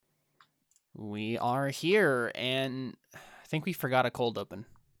We are here, and I think we forgot a cold open.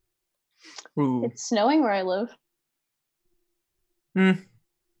 Ooh. It's snowing where I live. Yeah,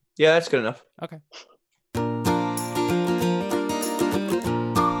 that's good enough. Okay.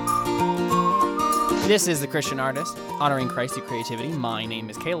 This is The Christian Artist, honoring Christ through creativity. My name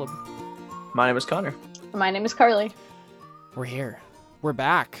is Caleb. My name is Connor. My name is Carly. We're here. We're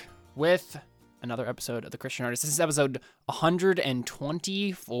back with another episode of The Christian Artist. This is episode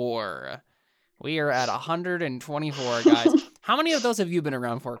 124. We are at 124, guys. How many of those have you been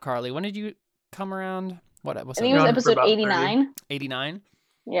around for, Carly? When did you come around? What was I think it was Around for episode about 89. 89?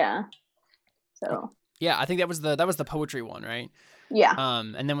 Yeah. So. Yeah, I think that was the poetry one, right? Yeah.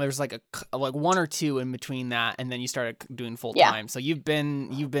 And then there was like one or two in between that, and then you started doing full time. So you've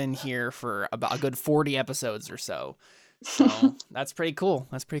been here for about a good 40 episodes or so. So that's pretty cool.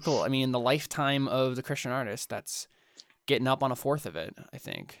 I mean, in the lifetime of The Christian Artist, that's getting up on a fourth of it, I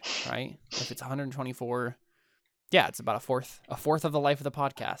think, right? If it's 124, yeah, it's about a fourth of the life of the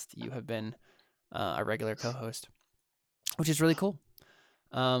podcast. You have been a regular co-host, which is really cool.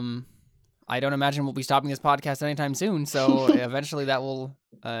 I don't imagine we'll be stopping this podcast anytime soon, so eventually that will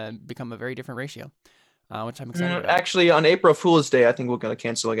become a very different ratio, which I'm excited about. Actually, on April Fool's Day, I think we're going to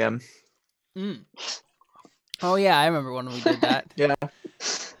cancel again. Oh, yeah, I remember when we did that. Yeah.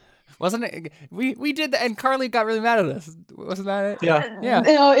 Wasn't it? We did that, and Carly got really mad at us. Wasn't that it? Yeah. Yeah.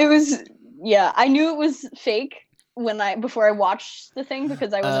 No, it was. Yeah, I knew it was fake before I watched the thing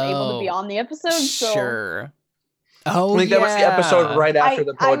because I wasn't able to be on the episode. So Sure. Oh, I think that was the episode right after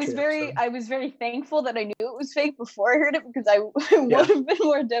the poetry episode. I was very thankful that I knew it was fake before I heard it because I would have been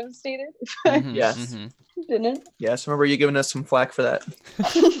more devastated if I Yes. didn't. Yes, remember you giving us some flack for that.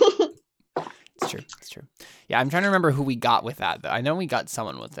 It's true. Yeah, I'm trying to remember who we got with that, though. I know we got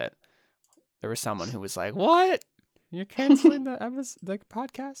someone with it. There was someone who was like, "What? You're canceling the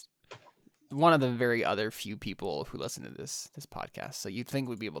podcast?" One of the very other few people who listen to this podcast, so you'd think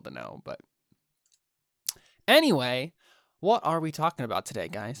we'd be able to know. But anyway, what are we talking about today,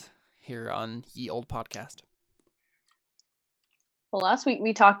 guys? Here on Ye Old Podcast. Well, last week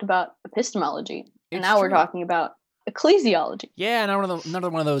we talked about epistemology, and It's now we're true. talking about ecclesiology. Yeah, another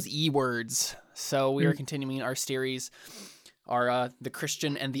one of those E words. So we are continuing our series, our the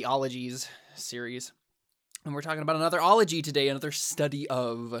Christian and Theologies series, and we're talking about another ology today, another study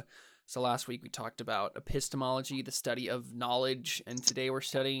of. So last week we talked about epistemology, the study of knowledge, and today we're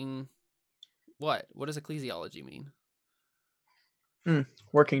studying what? What does ecclesiology mean?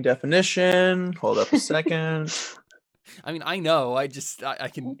 Working definition. Hold up a second. I mean, I know. I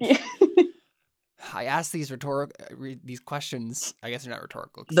can. Yeah. I ask these these questions. I guess they're not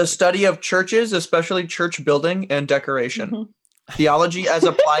rhetorical. The study of churches, especially church building and decoration. Mhm. Theology as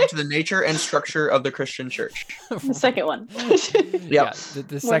applied to the nature and structure of the Christian church. The second one. Yeah,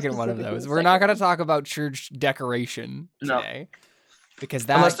 the second one of specifically those. the We're not second going to talk about church decoration today. Because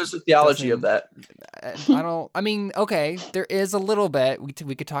that Unless there's a theology of that. I mean, okay, there is a little bit.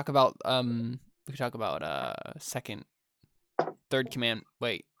 We could talk about third command.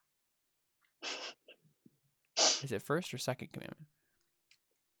 Wait. Is it first or second commandment?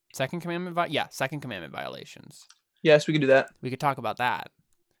 Second commandment second commandment violations. Yes, we can do that. We could talk about that,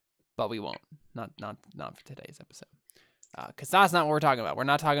 but we won't. Not for today's episode. Because that's not what we're talking about. We're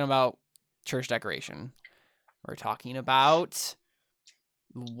not talking about church decoration. We're talking about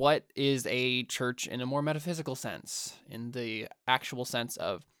what is a church in a more metaphysical sense, in the actual sense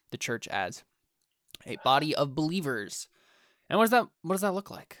of the church as a body of believers. And what does that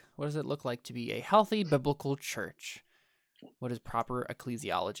look like? What does it look like to be a healthy biblical church? What does proper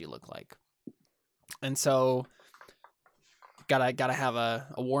ecclesiology look like? And so gotta have a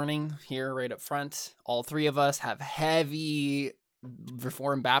warning here right up front. All three of us have heavy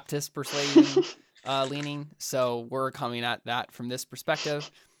Reformed Baptist persuasion leaning, so we're coming at that from this perspective.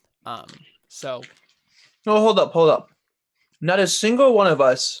 So No, hold up. Not a single one of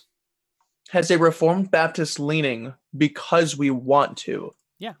us has a Reformed Baptist leaning because we want to.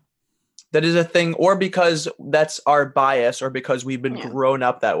 Yeah. That is a thing, or because that's our bias, or because we've been Yeah. grown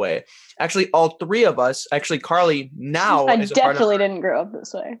up that way. Actually, all three of us, Carly, now I is a part definitely of, didn't grow up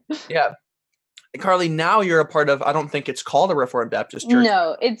this way. yeah. Carly, now you're a part of, I don't think it's called a Reformed Baptist church.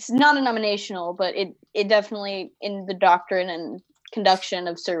 No, it's not denominational, but it definitely, in the doctrine and conduction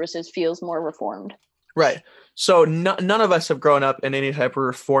of services, feels more reformed. Right. So none of us have grown up in any type of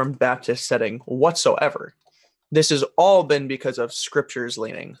Reformed Baptist setting whatsoever. This has all been because of Scripture's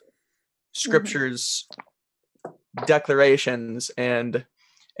leaning. Scripture's declarations and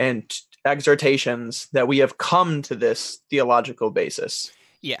exhortations that we have come to this theological basis.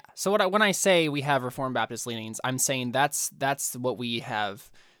 yeah. So when I say we have Reformed Baptist leanings, I'm saying that's what we have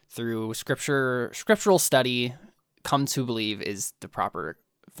through scriptural study, come to believe is the proper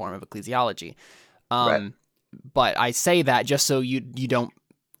form of ecclesiology. Right. But I say that just so you don't,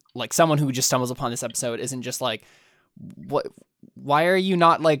 like, someone who just stumbles upon this episode isn't just like, why are you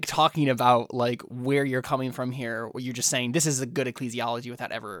not like talking about like where you're coming from here? Or you're just saying this is a good ecclesiology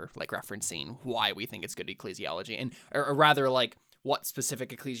without ever like referencing why we think it's good ecclesiology, and or rather like what specific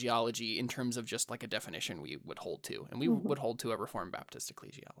ecclesiology in terms of just like a definition we would hold to, and we would hold to a Reformed Baptist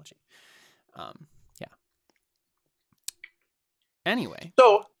ecclesiology. Yeah. Anyway.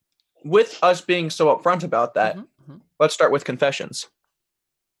 So, with us being so upfront about that, let's start with confessions.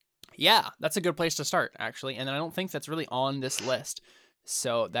 Yeah, that's a good place to start, actually. And I don't think that's really on this list.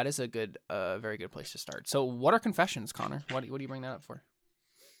 So that is a good, very good place to start. So what are confessions, Connor? What do you bring that up for?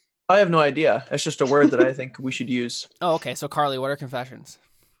 I have no idea. It's just a word that I think we should use. Oh, okay. So Carly, what are confessions?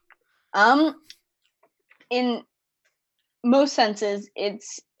 In most senses,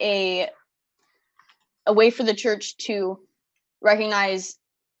 it's a way for the church to recognize,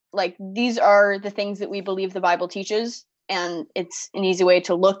 like, these are the things that we believe the Bible teaches, and it's an easy way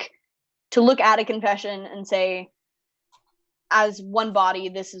to look at a confession and say, as one body,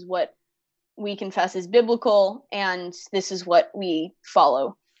 this is what we confess is biblical, and this is what we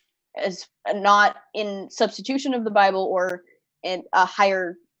follow, as not in substitution of the Bible or in a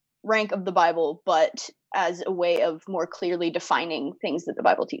higher rank of the Bible, but as a way of more clearly defining things that the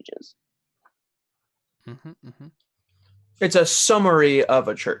Bible teaches. It's a summary of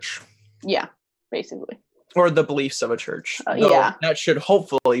a church. Yeah, basically. Or the beliefs of a church. Yeah. That should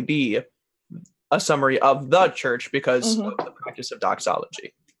hopefully be a summary of the church because of the practice of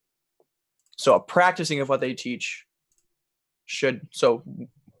doxology. So a practicing of what they teach so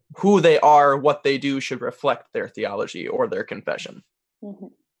who they are, what they do should reflect their theology or their confession.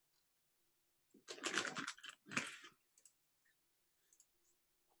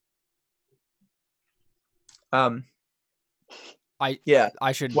 I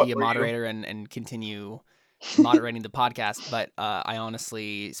should be a moderator and continue moderating the podcast, but I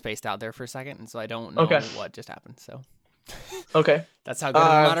honestly spaced out there for a second, and so I don't know what just happened. So okay, that's how good of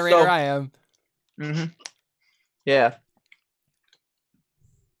a moderator I am. Yeah,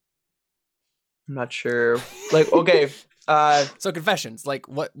 I'm not sure. Like, okay, so confessions. Like,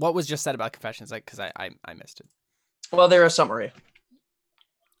 what was just said about confessions? Like, because I missed it. Well, they're a summary.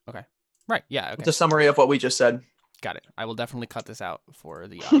 Okay. Right. Yeah. Okay. It's a summary of what we just said. Got it. I will definitely cut this out for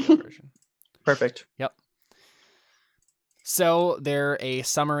the audio version. Perfect. Yep. So they're a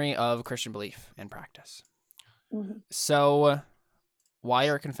summary of Christian belief and practice. So why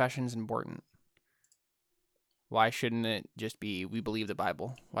are confessions important? Why shouldn't it just be we believe the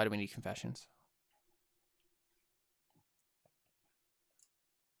Bible? Why do we need confessions?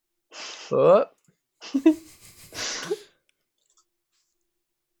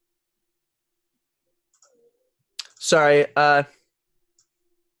 Sorry. I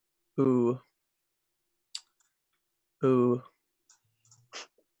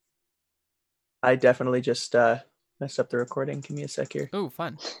definitely just messed up the recording. Give me a sec here. Ooh,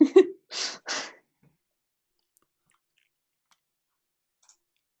 fun.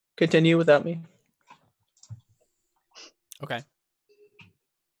 Continue without me. Okay.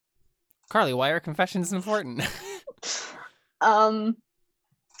 Carly, why are confessions important?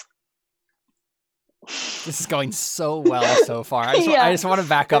 This is going so well so far. I just want to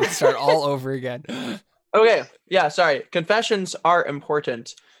back up and start all over again. Okay. Yeah, sorry. Confessions are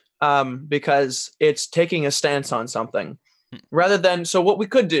important because it's taking a stance on something. Rather than, so what we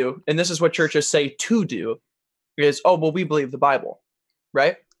could do, and this is what churches say to do, is, we believe the Bible,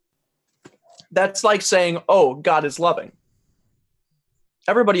 right? That's like saying, God is loving.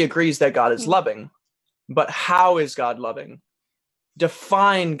 Everybody agrees that God is loving, but how is God loving?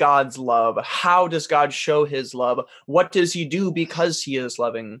 Define God's love. How does God show his love? What does he do because he is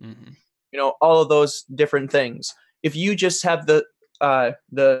loving? All of those different things. If you just have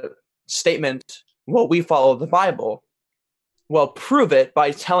the statement, we follow the Bible, prove it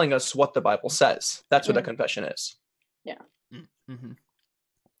by telling us what the Bible says. That's what a confession is. Yeah.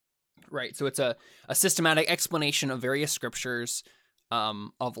 Right. So it's a systematic explanation of various scriptures,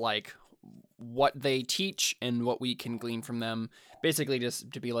 of like what they teach and what we can glean from them. Basically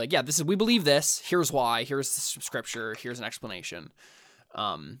just to be like, we believe this, here's why, here's the scripture, here's an explanation,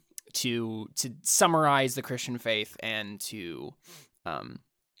 to summarize the Christian faith and to,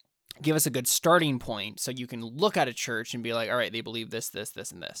 give us a good starting point so you can look at a church and be like, all right, they believe this, this,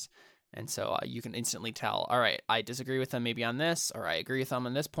 this, and this. And so you can instantly tell, all right, I disagree with them maybe on this, or I agree with them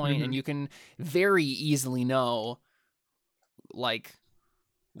on this point. And you can very easily know, like,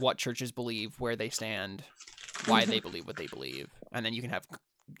 what churches believe, where they stand, why they believe what they believe. And then you can have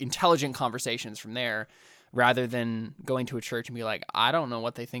intelligent conversations from there, rather than going to a church and be like, I don't know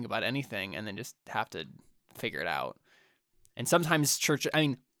what they think about anything, and then just have to figure it out. And sometimes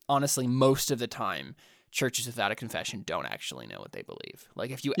honestly, most of the time, churches without a confession don't actually know what they believe.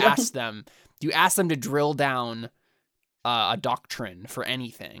 Like if you ask them to drill down a doctrine for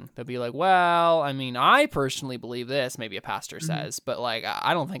anything, they'll be like, well, I mean, I personally believe this, maybe a pastor says, but like,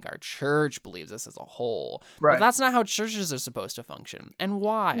 I don't think our church believes this as a whole. Right. But that's not how churches are supposed to function. And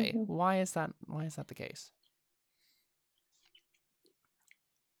why? Why is that the case?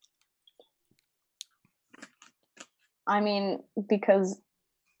 I mean, because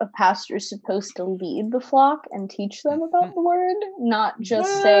a pastor is supposed to lead the flock and teach them about the word, not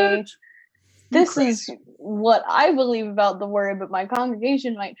just say, this is what I believe about the word, but my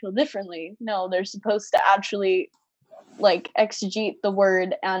congregation might feel differently. No, they're supposed to actually like exegete the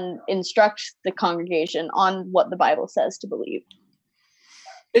word and instruct the congregation on what the Bible says to believe.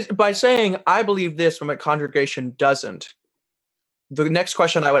 By saying, I believe this when my congregation doesn't, the next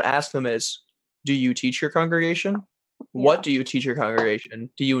question I would ask them is, do you teach your congregation? Yeah. What do you teach your congregation?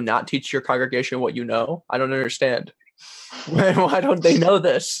 Do you not teach your congregation what you know? I don't understand. Why don't they know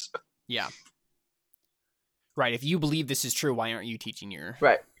this? Yeah. Right. If you believe this is true, why aren't you teaching your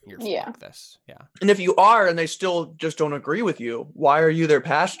Yeah. flock this? Yeah. And if you are and they still just don't agree with you, why are you their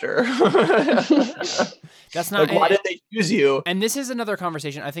pastor? That's not like, why did they choose you? And this is another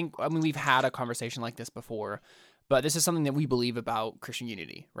conversation. I mean, we've had a conversation like this before, but this is something that we believe about Christian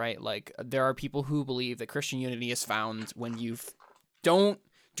unity, right? Like there are people who believe that Christian unity is found when you don't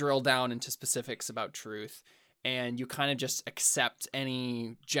drill down into specifics about truth, and you kind of just accept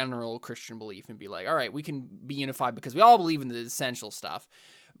any general Christian belief and be like, all right, we can be unified because we all believe in the essential stuff.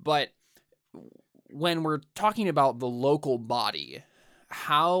 But when we're talking about the local body,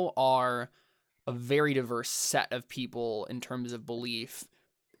 how are a very diverse set of people in terms of belief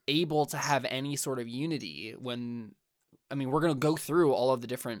able to have any sort of unity when, I mean, we're going to go through all of the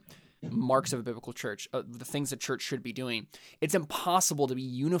different marks of a biblical church, the things that church should be doing. It's impossible to be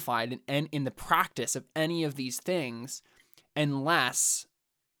unified in the practice of any of these things unless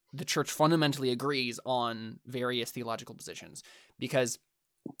the church fundamentally agrees on various theological positions, because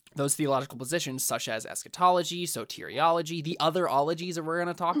those theological positions, such as eschatology, soteriology, the other ologies that we're going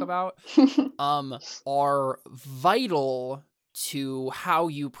to talk about, are vital to how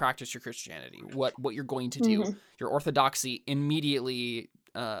you practice your Christianity, what you're going to do. Your orthodoxy immediately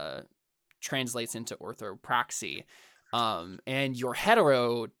translates into orthopraxy, and your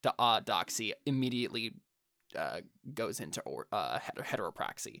heterodoxy immediately goes into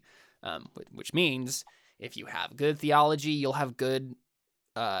heteropraxy, which means if you have good theology, you'll have good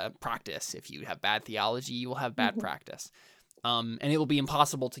practice. If you have bad theology, you will have bad practice. And it will be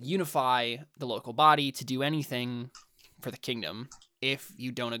impossible to unify the local body to do anything for the kingdom if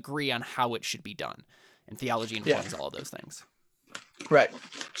you don't agree on how it should be done. And theology informs all of those things. Right.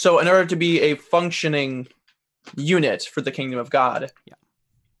 So in order to be a functioning unit for the kingdom of God,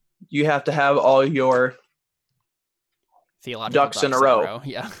 you have to have all your theological ducks in a row.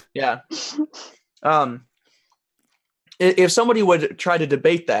 Yeah. If somebody would try to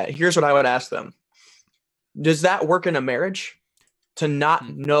debate that, here's what I would ask them. Does that work in a marriage? To not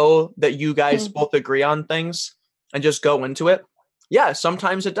know that you guys both agree on things and just go into it? Yeah,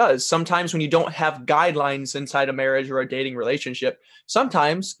 sometimes it does. Sometimes when you don't have guidelines inside a marriage or a dating relationship,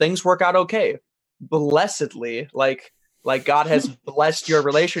 sometimes things work out okay. Blessedly, like God has blessed your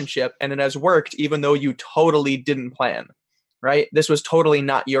relationship and it has worked even though you totally didn't plan, right? This was totally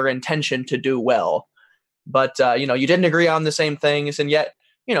not your intention to do well. But, you didn't agree on the same things, and yet,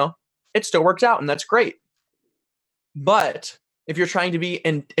 it still worked out, and that's great. But if you're trying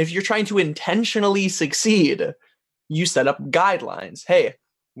to intentionally succeed, you set up guidelines. Hey,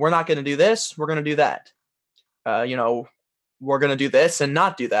 we're not going to do this. We're going to do that. We're going to do this and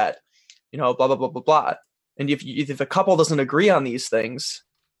not do that. Blah, blah, blah, blah, blah. And if a couple doesn't agree on these things,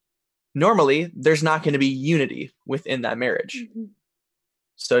 normally there's not going to be unity within that marriage.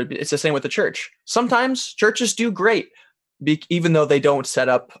 So it's the same with the church. Sometimes churches do great, even though they don't set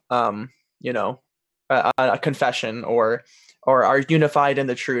up, a confession or are unified in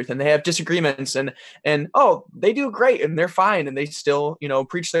the truth, and they have disagreements, and they do great and they're fine, and they still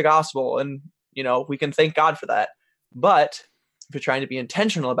preach the gospel, and we can thank God for that. But if you're trying to be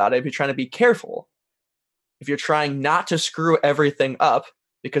intentional about it, if you're trying to be careful, if you're trying not to screw everything up,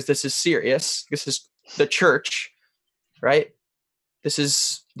 because this is serious, this is the church, right? This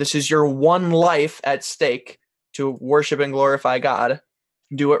is your one life at stake to worship and glorify God.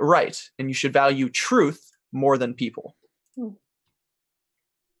 Do it right, and you should value truth more than people.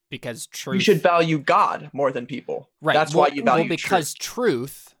 Because truth. You should value God more than people. Right. That's why you value because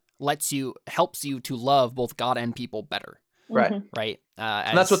truth. helps you to love both God and people better. Right. Mhm. Right.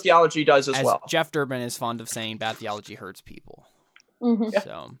 And that's what theology does as well. Jeff Durbin is fond of saying, bad theology hurts people. Mhm. Yeah.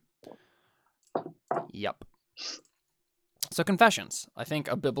 So, yep. So confessions. I think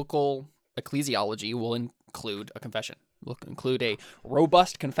a biblical ecclesiology will include a confession. Will include a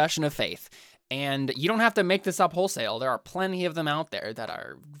robust confession of faith. And you don't have to make this up wholesale. There are plenty of them out there that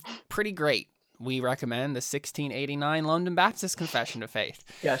are pretty great. We recommend the 1689 London Baptist Confession of Faith.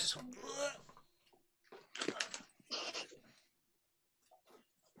 Yes.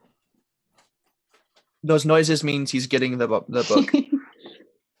 Those noises means he's getting the book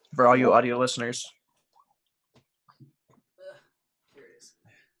for all you audio listeners.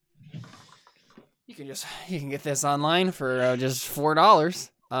 You can get this online for just $4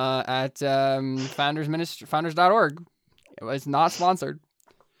 at founders.org. It was not sponsored.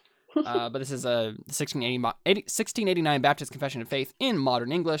 But this is a 1689 Baptist Confession of Faith in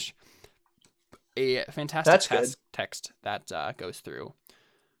modern English. A fantastic text that goes through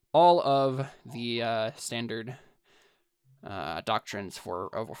all of the standard doctrines for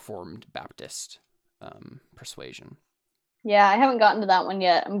a Reformed Baptist persuasion. Yeah, I haven't gotten to that one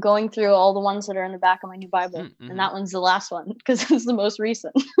yet. I'm going through all the ones that are in the back of my new Bible, and that one's the last one because it's the most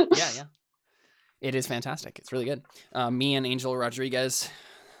recent. Yeah. It is fantastic. It's really good. Me and Angel Rodriguez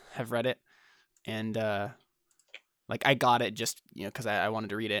have read it, and I got it just because I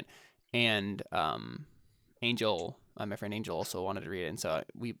wanted to read it, and Angel, my friend Angel, also wanted to read it, and so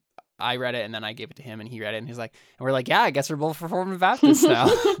I read it, and then I gave it to him, and he read it, and he's like, and we're like, yeah, I guess we're both Reformed Baptists now.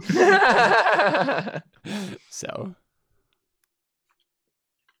 So.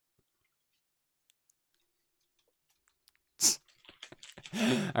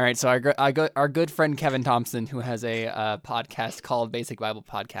 All right, so our good friend Kevin Thompson, who has a podcast called Basic Bible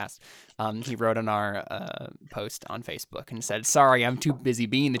Podcast, he wrote on our post on Facebook and said, "Sorry, I'm too busy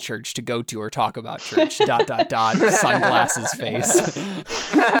being the church to go to or talk about church." ... Sunglasses face.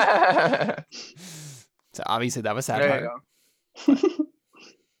 So obviously that was satire.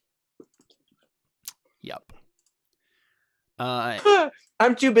 Yep.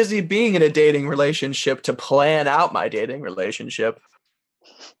 I'm too busy being in a dating relationship to plan out my dating relationship.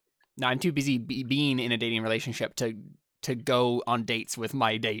 No, I'm too busy being in a dating relationship to go on dates with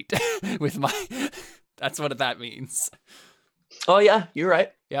my date. That's what that means. Oh yeah, you're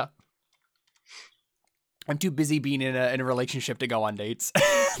right. Yeah. I'm too busy being in a relationship to go on dates.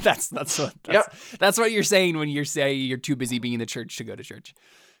 That's what you're saying when you say you're too busy being in the church to go to church.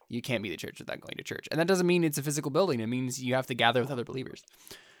 You can't be the church without going to church. And that doesn't mean it's a physical building. It means you have to gather with other believers.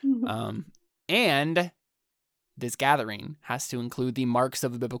 And this gathering has to include the marks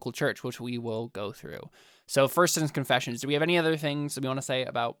of the biblical church, which we will go through. So first is confessions. Do we have any other things that we want to say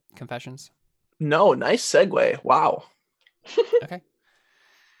about confessions? No, nice segue. Wow. Okay.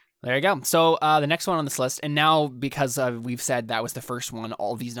 There you go. So the next one on this list, and now because we've said that was the first one,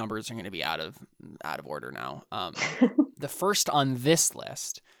 all these numbers are going to be out of order now. The first on this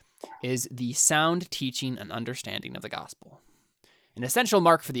list is the sound teaching and understanding of the gospel. An essential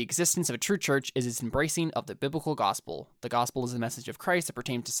mark for the existence of a true church is its embracing of the biblical gospel. The gospel is the message of Christ that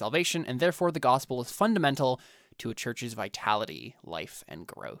pertains to salvation, and therefore the gospel is fundamental to a church's vitality, life, and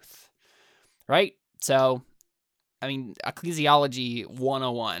growth. Right? So, I mean, Ecclesiology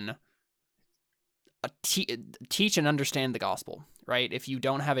 101, teach and understand the gospel, right? If you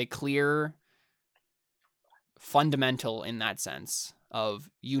don't have a clear fundamental in that sense of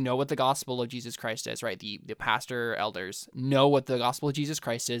what the gospel of Jesus Christ is, right? The pastor, elders know what the gospel of Jesus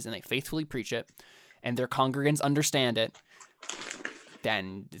Christ is, and they faithfully preach it, and their congregants understand it,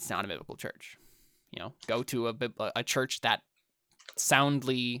 then it's not a biblical church. Go to a church that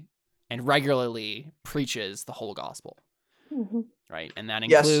soundly and regularly preaches the whole gospel, right? And that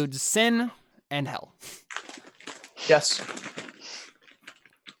includes sin and hell. Yes.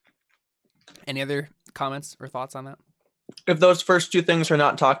 Any other comments or thoughts on that? If those first two things are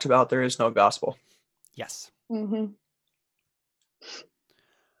not talked about, there is no gospel. Yes. Mm-hmm.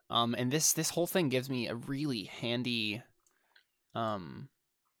 And this whole thing gives me a really handy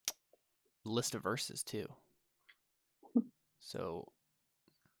list of verses too. So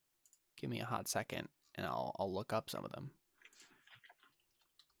give me a hot second and I'll look up some of them.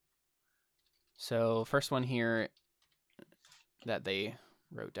 So first one here that they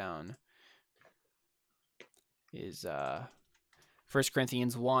wrote down is 1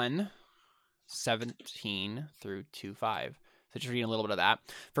 Corinthians 1:17 through 2:5. So just reading a little bit of that.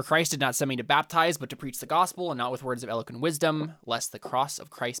 For Christ did not send me to baptize, but to preach the gospel, and not with words of eloquent wisdom, lest the cross of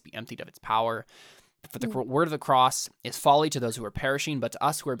Christ be emptied of its power. For the word of the cross is folly to those who are perishing, but to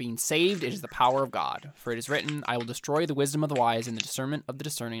us who are being saved, it is the power of God. For it is written, I will destroy the wisdom of the wise, and the discernment of the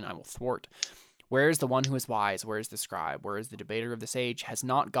discerning I will thwart. Where is the one who is wise? Where is the scribe? Where is the debater of this age? Has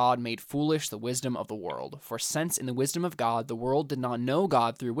not God made foolish the wisdom of the world? For since in the wisdom of God the world did not know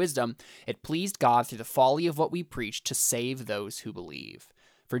God through wisdom, it pleased God through the folly of what we preach to save those who believe.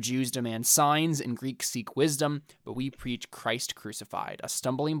 For Jews demand signs and Greeks seek wisdom, but we preach Christ crucified, a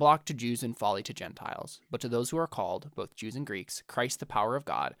stumbling block to Jews and folly to Gentiles. But to those who are called, both Jews and Greeks, Christ the power of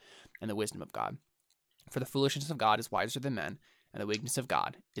God and the wisdom of God. For the foolishness of God is wiser than men, and the weakness of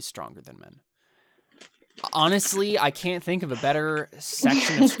God is stronger than men. Honestly, I can't think of a better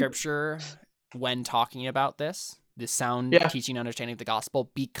section of scripture when talking about this sound teaching, understanding of the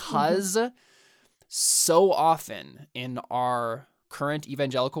gospel, because so often in our current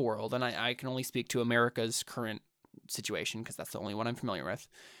evangelical world, and I can only speak to America's current situation because that's the only one I'm familiar with.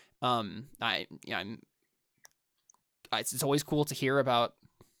 It's always cool to hear about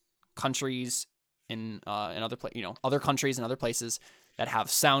countries in other other countries and other places that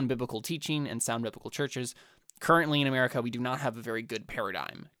have sound biblical teaching and sound biblical churches. Currently in America, we do not have a very good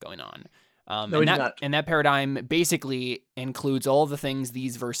paradigm going on. No, we do not. And that paradigm basically includes all the things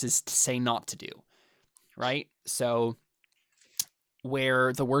these verses say not to do, right? So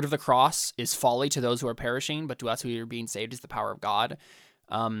where the word of the cross is folly to those who are perishing, but to us who are being saved is the power of God.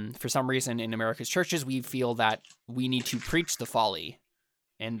 For some reason in America's churches, we feel that we need to preach the folly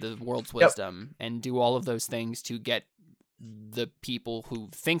and the world's wisdom and do all of those things to get the people who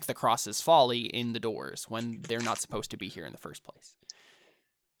think the cross is folly in the doors when they're not supposed to be here in the first place.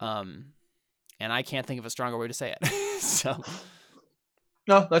 And I can't think of a stronger way to say it. So,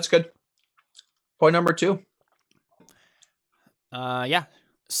 no, that's good. Point number 2. Yeah.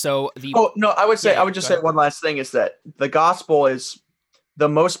 So I would just say one last thing is that the gospel is the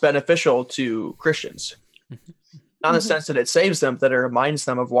most beneficial to Christians. Not in the sense that it saves them, that it reminds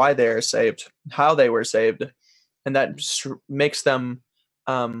them of why they are saved, how they were saved, and that makes them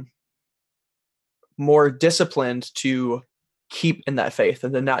more disciplined to keep in that faith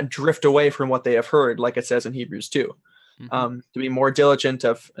and to not drift away from what they have heard, like it says in Hebrews 2. To be more diligent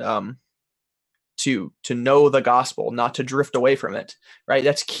of to know the gospel, not to drift away from it, right?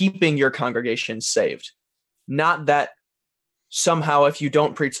 That's keeping your congregation saved. Not that somehow if you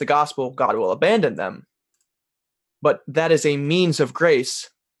don't preach the gospel, God will abandon them. But that is a means of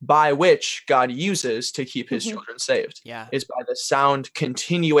grace by which God uses to keep his children saved. Yeah. Is by the sound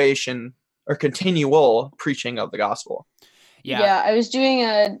continuation or continual preaching of the gospel. Yeah, I was doing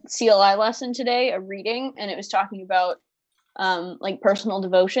a CLI lesson today, a reading, and it was talking about like personal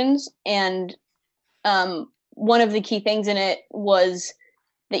devotions, and one of the key things in it was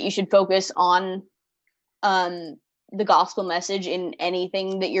that you should focus on the gospel message in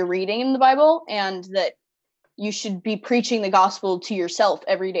anything that you're reading in the Bible, and that you should be preaching the gospel to yourself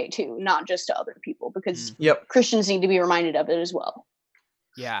every day too, not just to other people, because Christians need to be reminded of it as well.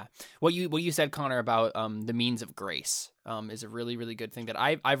 Yeah. What you said, Connor, about the means of grace is a really, really good thing that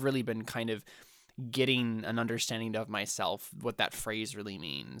I've really been kind of getting an understanding of myself, what that phrase really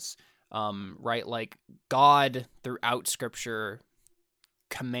means. Right? Like God throughout scripture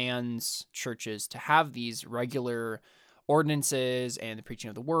commands churches to have these regular ordinances and the preaching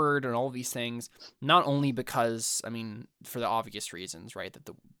of the word and all of these things, not only because, for the obvious reasons, right, that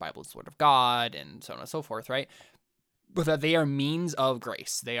the Bible is the word of God and so on and so forth, right, but that they are means of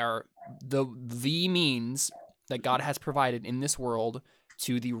grace. They are the means that God has provided in this world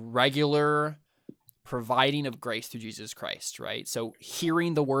to the regular providing of grace through Jesus Christ, right? So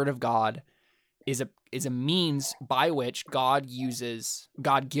hearing the word of God is a means by which God gives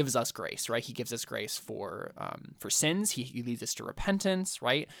us grace, right? He gives us grace for sins. He leads us to repentance,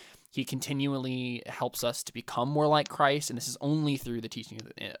 right? He continually helps us to become more like Christ, and this is only through the teaching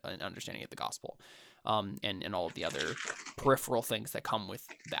and understanding of the gospel, and all of the other peripheral things that come with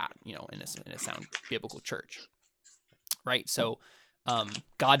that, in a sound biblical church, right? So,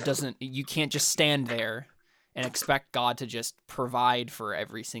 you can't just stand there and expect God to just provide for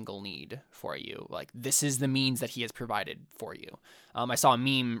every single need for you. Like, this is the means that he has provided for you. I saw a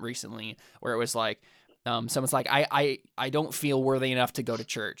meme recently where it was like, someone's like, I don't feel worthy enough to go to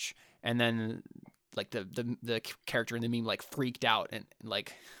church. And then like the character in the meme like freaked out and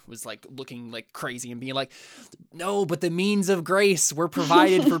like was like looking like crazy and being like, no, but the means of grace were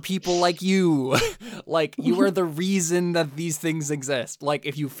provided for people like you. Like, you are the reason that these things exist. Like,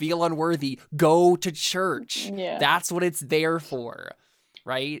 if you feel unworthy, go to church. Yeah. That's what it's there for,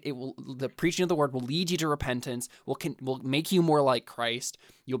 right? The preaching of the word will lead you to repentance, will make you more like Christ.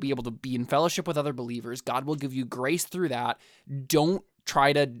 You'll be able to be in fellowship with other believers. God will give you grace through that. Don't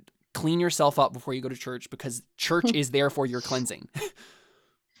try to clean yourself up before you go to church, because church is there for your cleansing.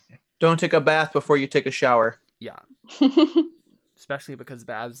 Don't take a bath before you take a shower. Yeah. Especially because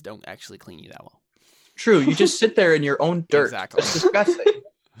baths don't actually clean you that well. True. You just sit there in your own dirt. Exactly. That's disgusting.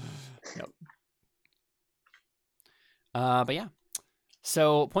 Yep. But yeah.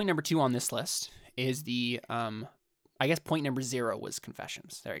 So point number 2 on this list is the, I guess point number 0 was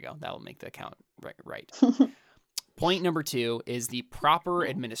confessions. There you go. That will make the count right. Point number 2 is the proper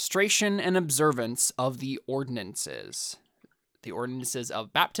administration and observance of the ordinances. The ordinances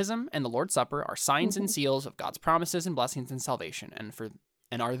of baptism and the Lord's Supper are signs and seals of God's promises and blessings and salvation,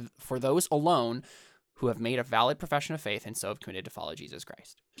 and are for those alone who have made a valid profession of faith and so have committed to follow Jesus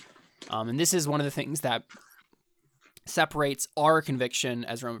Christ. And this is one of the things that separates our conviction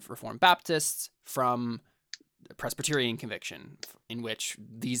as Roman Reformed Baptists from Presbyterian conviction, in which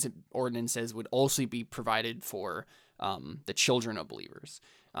these ordinances would also be provided for the children of believers,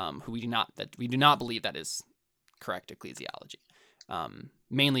 who we do not believe that is correct ecclesiology.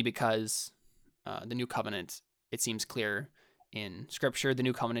 Mainly because the new covenant, it seems clear in Scripture, the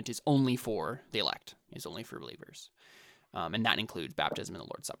new covenant is only for the elect, is only for believers, and that includes baptism and the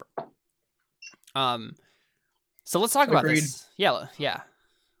Lord's Supper. So let's talk about this. Yeah.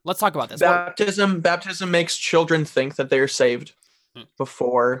 Let's talk about this. Baptism makes children think that they are saved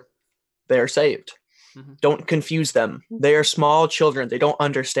before they are saved. Mm-hmm. Don't confuse them. They are small children. They don't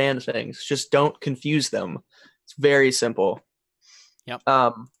understand things. Just don't confuse them. It's very simple. Yep.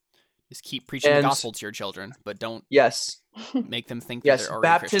 Just keep preaching the gospel to your children, but don't make them think that they're already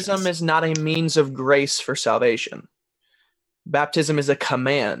baptism Christians. Is not a means of grace for salvation. Baptism is a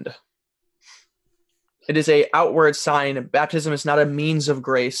command. It is an outward sign. Baptism is not a means of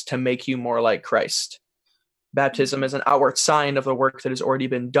grace to make you more like Christ. Baptism is an outward sign of the work that has already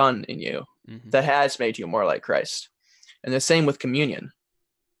been done in you, that has made you more like Christ. And the same with communion.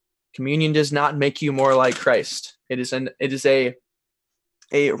 Communion does not make you more like Christ. It is a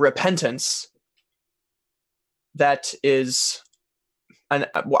repentance that is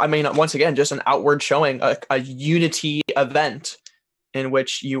once again, just an outward showing, a unity event in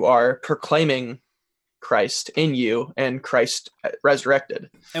which you are proclaiming Christ in you and Christ resurrected.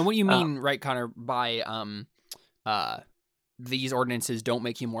 And what you mean, right, Connor, by these ordinances don't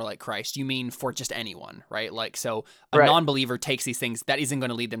make you more like Christ, you mean for just anyone, right? Like, so a non-believer takes these things, that isn't going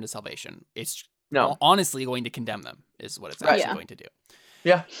to lead them to salvation. It's honestly going to condemn them, is what it's actually going to do.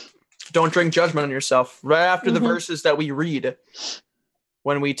 Yeah. Don't bring judgment on yourself. Right after the verses that we read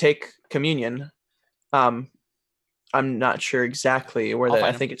when we take communion, I'm not sure exactly where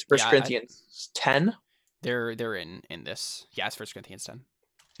I think it's 1 Corinthians 10. They're in this. Yeah, it's 1 Corinthians 10.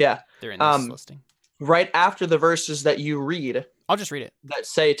 Yeah. They're in this listing. Right after the verses that you read. I'll just read it. That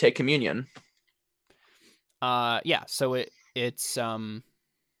say take communion. Yeah, so it's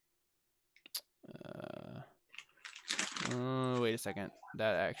wait a second.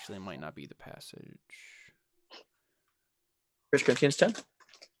 That actually might not be the passage. 1 Corinthians 10?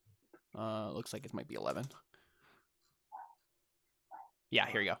 Looks like it might be 11. Yeah,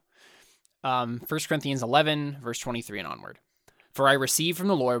 here you go. 1 Corinthians 11, verse 23 and onward. For I received from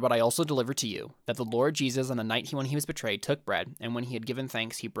the Lord what I also delivered to you, that the Lord Jesus, on the night when he was betrayed, took bread, and when he had given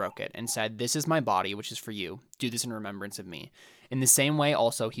thanks, he broke it, and said, "This is my body, which is for you. Do this in remembrance of me." In the same way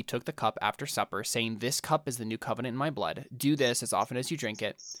also he took the cup after supper, saying, "This cup is the new covenant in my blood. Do this as often as you drink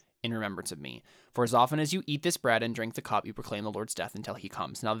it in remembrance of me. For as often as you eat this bread and drink the cup, you proclaim the Lord's death until he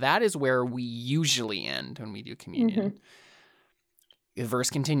comes." Now that is where we usually end when we do communion.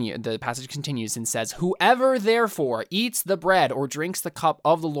 The passage continues and says, "Whoever therefore eats the bread or drinks the cup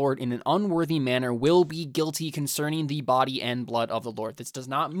of the Lord in an unworthy manner will be guilty concerning the body and blood of the Lord." This does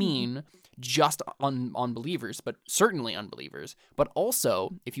not mean just unbelievers, but certainly unbelievers, but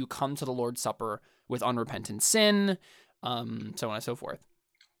also if you come to the Lord's Supper with unrepentant sin, so on and so forth.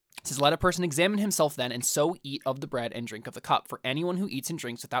 It says, "Let a person examine himself then, and so eat of the bread and drink of the cup. For anyone who eats and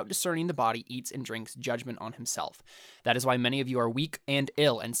drinks without discerning the body eats and drinks judgment on himself. That is why many of you are weak and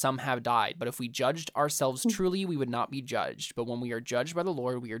ill, and some have died. But if we judged ourselves truly, we would not be judged. But when we are judged by the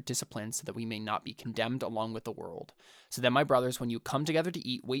Lord, we are disciplined so that we may not be condemned along with the world. So then, my brothers, when you come together to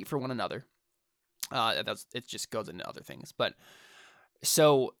eat, wait for one another." It just goes into other things. But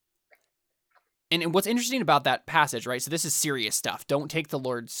so... And what's interesting about that passage, right? So this is serious stuff. Don't take the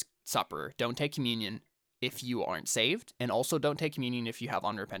Lord's Supper. Don't take communion if you aren't saved. And also don't take communion if you have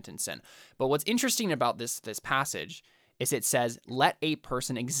unrepentant sin. But what's interesting about this passage is it says, "Let a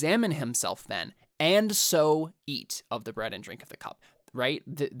person examine himself then, and so eat of the bread and drink of the cup." Right?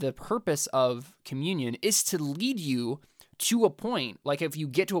 The purpose of communion is to lead you to a point, like if you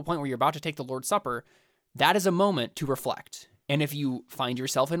get to a point where you're about to take the Lord's Supper, that is a moment to reflect And if you find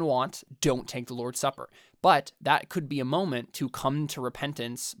yourself in want, don't take the Lord's Supper. But that could be a moment to come to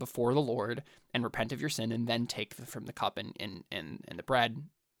repentance before the Lord and repent of your sin, and then take from the cup and the bread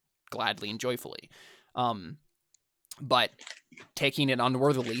gladly and joyfully. But taking it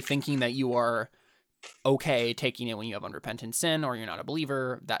unworthily, thinking that you are okay taking it when you have unrepentant sin or you're not a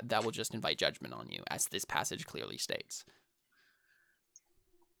believer, that will just invite judgment on you, as this passage clearly states.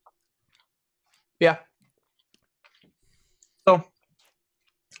 Yeah. So,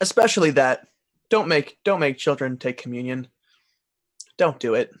 especially that, don't make children take communion. Don't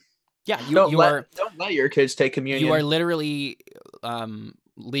do it. Yeah, don't let your kids take communion. You are literally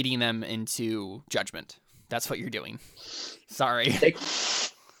leading them into judgment. That's what you're doing. Sorry.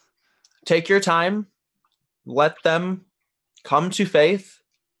 Take your time. Let them come to faith.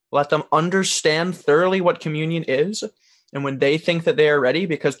 Let them understand thoroughly what communion is. And when they think that they are ready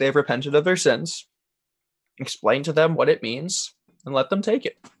because they've repented of their sins, explain to them what it means and let them take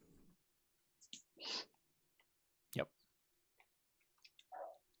it. Yep.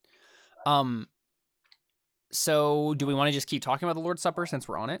 So do we want to just keep talking about the Lord's Supper since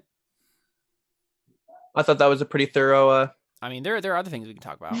we're on it? I thought that was a pretty thorough... I mean, there are other things we can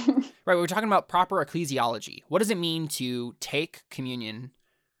talk about. Right, we're talking about proper ecclesiology. What does it mean to take communion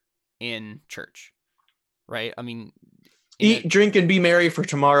in church? Right? I mean... Eat, drink, and be merry, for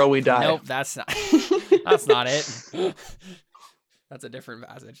tomorrow we die. Nope, that's not that's not it. That's a different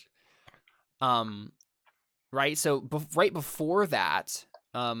passage. Right, so right before that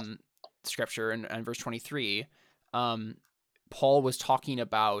scripture in verse 23, Paul was talking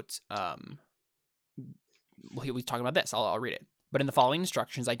about... Well, he was talking about this. I'll read it. But in the following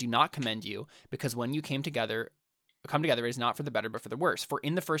instructions, I do not commend you, because when you come together, it is not for the better, but for the worse. For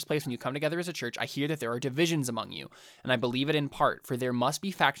in the first place, when you come together as a church, I hear that there are divisions among you, and I believe it in part. For there must be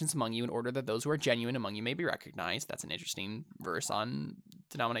factions among you, in order that those who are genuine among you may be recognized. That's an interesting verse on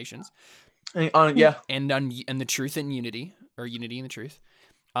denominations. Yeah. And the truth and unity, or unity in the truth.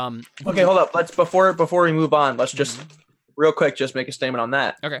 Okay, hold up. Let's before we move on, let's just real quick just make a statement on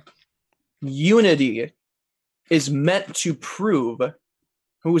that. Okay. Unity is meant to prove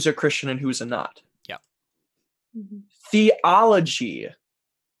who's a Christian and who's a not. Yeah. Theology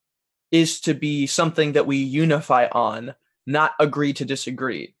is to be something that we unify on, not agree to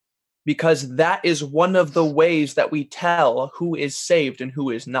disagree, because that is one of the ways that we tell who is saved and who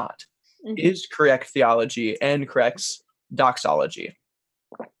is not. Is correct theology and correct doxology.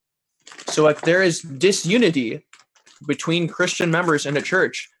 So if there is disunity between Christian members in a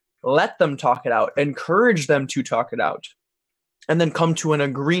church, let them talk it out, encourage them to talk it out, and then come to an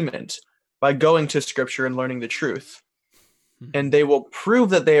agreement by going to Scripture and learning the truth. And they will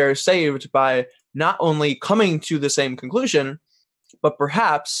prove that they are saved by not only coming to the same conclusion, but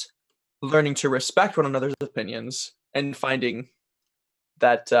perhaps learning to respect one another's opinions and finding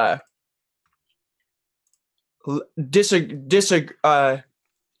that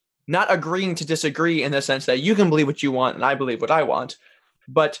not agreeing to disagree in the sense that you can believe what you want and I believe what I want,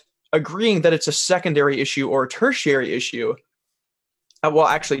 but agreeing that it's a secondary issue or a tertiary issue. Well,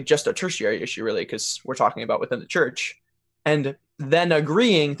 actually just a tertiary issue, really, because we're talking about within the church. And then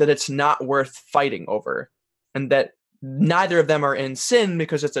agreeing that it's not worth fighting over, and that neither of them are in sin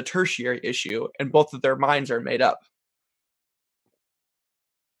because it's a tertiary issue and both of their minds are made up.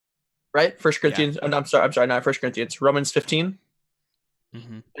 Right? 1 Corinthians, yeah. I'm sorry, not 1 Corinthians, Romans 15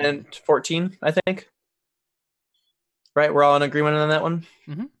 and 14, I think. Right? We're all in agreement on that one?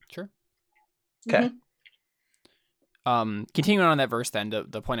 Sure. Okay. Continuing on that verse then,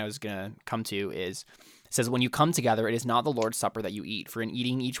 the point I was going to come to is, it says, when you come together, it is not the Lord's Supper that you eat, for in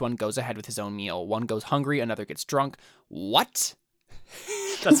eating each one goes ahead with his own meal. One goes hungry, another gets drunk. What?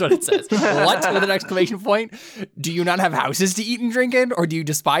 That's what it says. What? With an exclamation point? Do you not have houses to eat and drink in? Or do you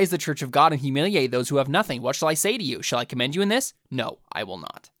despise the church of God and humiliate those who have nothing? What shall I say to you? Shall I commend you in this? No, I will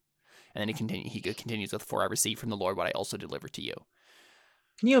not. And then he continues with, for I received from the Lord what I also delivered to you.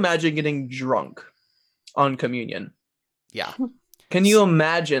 Can you imagine getting drunk on communion? Yeah. Can you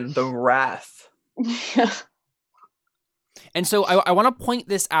imagine the wrath? Yeah. And so I want to point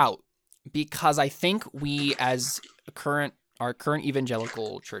this out because I think we, as our current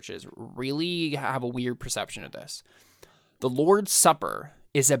evangelical churches, really have a weird perception of this. The Lord's Supper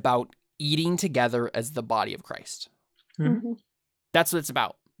is about eating together as the body of Christ. That's what it's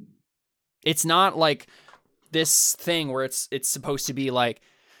about. It's not like this thing where it's supposed to be like,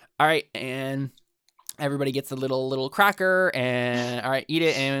 all right, and everybody gets a little cracker, and all right, eat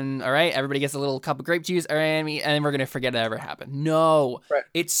it, and all right, everybody gets a little cup of grape juice, all right, and we're gonna forget it ever happened. No, right.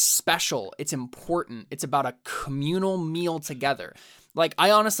 It's special. It's important. It's about a communal meal together. Like,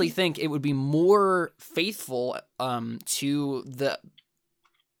 I honestly think it would be more faithful to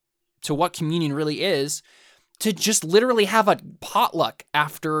what communion really is to just literally have a potluck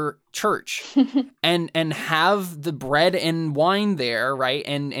after church and have the bread and wine there, right?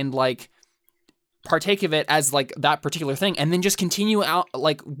 And like partake of it as like that particular thing, and then just continue out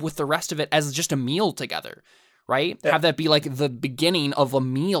like with the rest of it as just a meal together, right? Yeah. Have that be like the beginning of a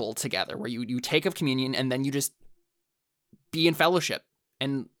meal together where you take of communion and then you just be in fellowship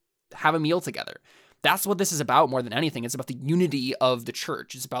and have a meal together. That's what this is about more than anything. It's about the unity of the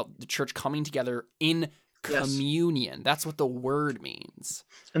church. It's about the church coming together in communion. That's what the word means.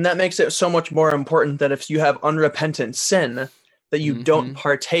 And that makes it so much more important that if you have unrepentant sin, that you don't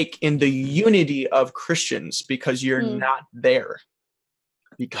partake in the unity of Christians because you're not there.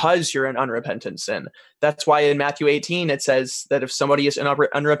 Because you're in unrepentant sin. That's why in Matthew 18, it says that if somebody is in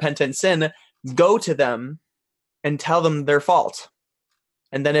unrepentant sin, go to them and tell them their fault.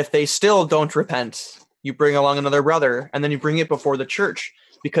 And then if they still don't repent, you bring along another brother, and then you bring it before the church,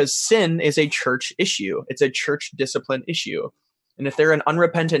 because sin is a church issue. It's a church discipline issue. And if they're in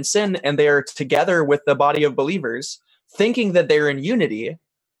unrepentant sin and they're together with the body of believers, thinking that they're in unity,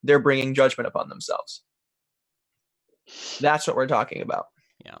 they're bringing judgment upon themselves. That's what we're talking about.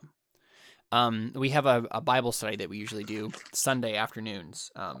 Yeah. We have a Bible study that we usually do Sunday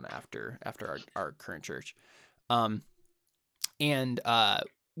afternoons after our current church. And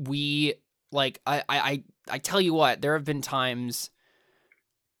we like I tell you what, there has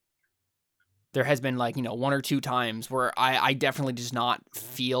been like, one or two times where I definitely does not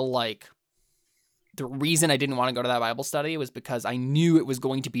feel like the reason I didn't want to go to that Bible study was because I knew it was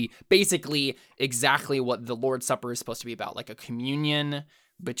going to be basically exactly what the Lord's Supper is supposed to be about, like a communion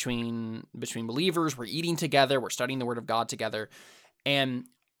between believers. We're eating together, we're studying the Word of God together, and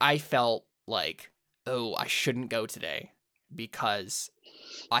I felt like, oh, I shouldn't go today because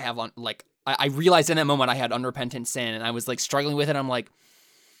I have I realized in that moment I had unrepentant sin, and I was like struggling with it. I'm like,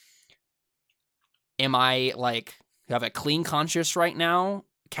 am I like have a clean conscience right now?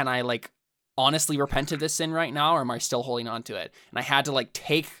 Can I like honestly repent of this sin right now, or am I still holding on to it? And I had to like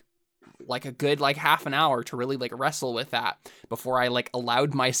take like a good like half an hour to really like wrestle with that before I like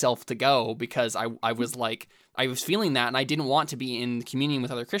allowed myself to go, because I was like, I was feeling that, and I didn't want to be in communion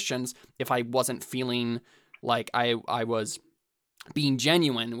with other Christians if I wasn't feeling like I was being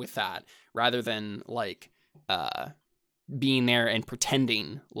genuine with that, rather than like being there and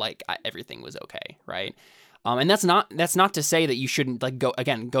pretending like everything was okay, right? And that's not to say that you shouldn't like go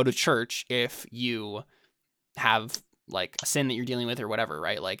to church if you have like a sin that you're dealing with or whatever,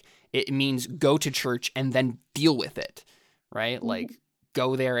 right? Like it means go to church and then deal with it, right? Like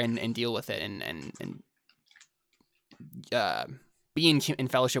go there and deal with it and be in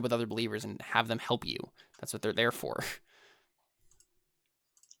fellowship with other believers and have them help you. That's what they're there for.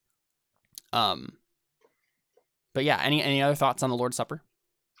 But yeah, any other thoughts on the Lord's Supper,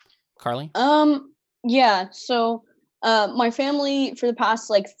 Carly? Yeah, so my family for the past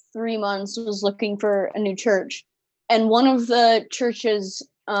like 3 months was looking for a new church, and one of the churches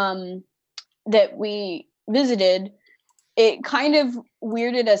that we visited, it kind of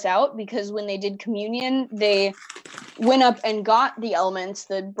weirded us out because when they did communion, they went up and got the elements,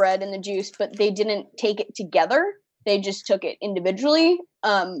 the bread and the juice, but they didn't take it together. They just took it individually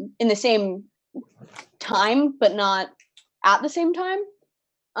in the same time, but not at the same time.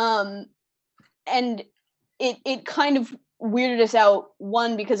 And it kind of weirded us out,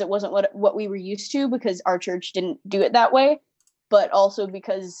 one, because it wasn't what we were used to, because our church didn't do it that way, but also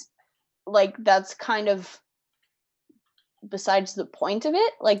because like that's kind of besides the point of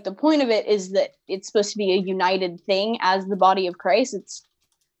it. Like the point of it is that it's supposed to be a united thing as the body of Christ. It's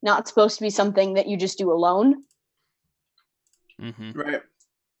not supposed to be something that you just do alone. Right.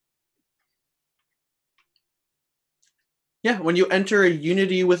 Yeah, when you enter a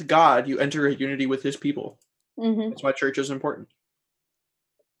unity with God, you enter a unity with his people. That's why church is important.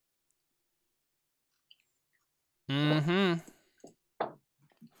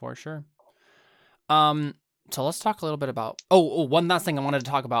 For sure. So let's talk a little bit about one last thing I wanted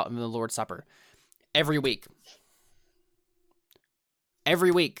to talk about in the Lord's Supper. Every week.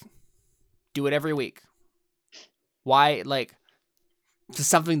 Do it every week. Why? Like, it's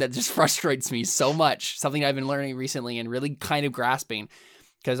something that just frustrates me so much. Something I've been learning recently and really kind of grasping.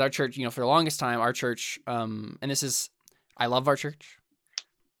 Because our church, for the longest time, our church, I love our church.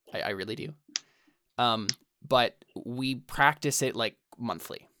 I really do. But we practice it like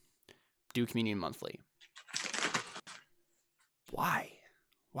monthly. Do communion monthly. Why?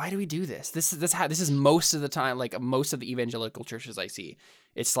 Why do we do this? This is most of the time, like most of the evangelical churches I see.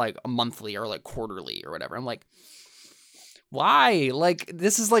 It's like a monthly or like quarterly or whatever. I'm like, Why? Like,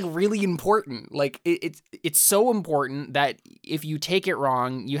 this is like really important. Like, it's so important that if you take it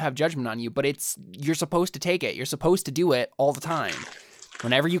wrong, you have judgment on you. But you're supposed to take it. You're supposed to do it all the time.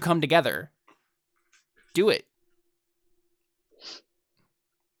 Whenever you come together, do it.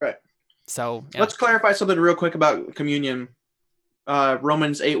 Right. So yeah. Let's clarify something real quick about communion.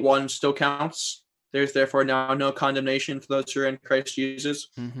 Romans 8:1 still counts. There's therefore now no condemnation for those who are in Christ Jesus.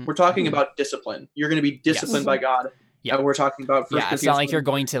 Mm-hmm. We're talking about discipline. You're going to be disciplined by God. Yeah. And we're talking about it's not like you're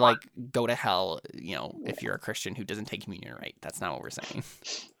going to like go to hell, if you're a Christian who doesn't take communion right. That's not what we're saying.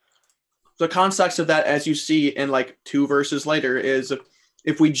 The context of that, as you see in like 2 verses later, is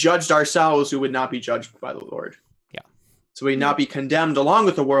if we judged ourselves, we would not be judged by the Lord. Yeah. So we not be condemned along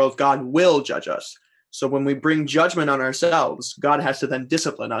with the world, God will judge us. So when we bring judgment on ourselves, God has to then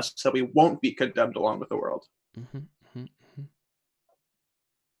discipline us so we won't be condemned along with the world. Mm-hmm, mm-hmm,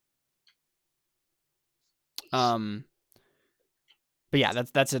 mm-hmm. But yeah,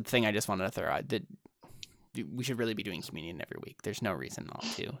 that's a thing I just wanted to throw out. That we should really be doing communion every week. There's no reason not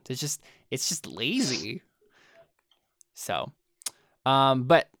to. It's just lazy. So,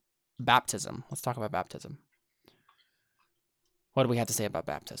 but baptism. Let's talk about baptism. What do we have to say about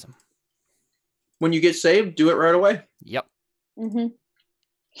baptism? When you get saved, do it right away. Yep. Mm-hmm.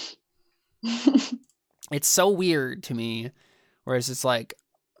 It's so weird to me, whereas it's like,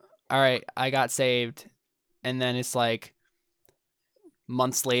 all right, I got saved, and then it's like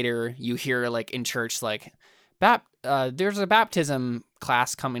months later you hear like in church like, there's a baptism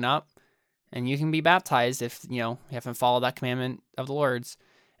class coming up, and you can be baptized if you haven't followed that commandment of the Lord's.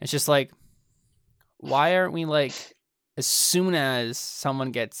 It's just like, why aren't we like, as soon as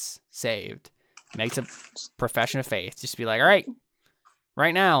someone gets saved, makes a profession of faith, just be like, all right,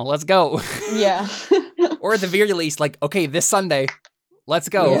 right now, let's go. Yeah. Or at the very least, like, okay, this Sunday, let's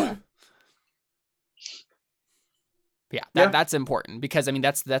go. Yeah, that's important, because I mean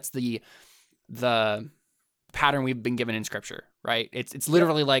that's the pattern we've been given in Scripture, right? It's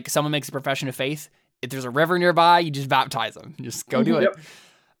literally like someone makes a profession of faith. If there's a river nearby, you just baptize them. Just go do it.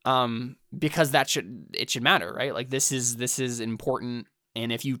 Because it should matter, right? Like this is important.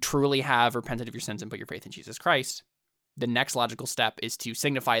 And if you truly have repented of your sins and put your faith in Jesus Christ, the next logical step is to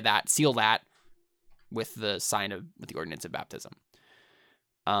signify that, seal that with the ordinance of baptism.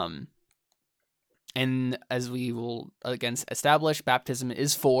 And as we will again establish, baptism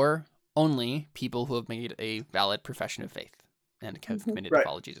is for only people who have made a valid profession of faith and have committed to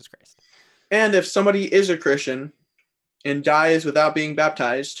follow Jesus Christ. And if somebody is a Christian and dies without being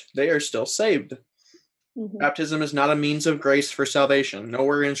baptized, they are still saved. Mm-hmm. Baptism is not a means of grace for salvation.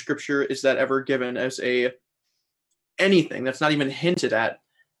 Nowhere in Scripture is that ever given as anything. That's not even hinted at,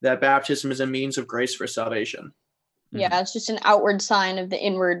 that baptism is a means of grace for salvation. Yeah, it's just an outward sign of the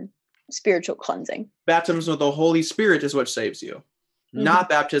inward spiritual cleansing. Baptism with the Holy Spirit is what saves you, not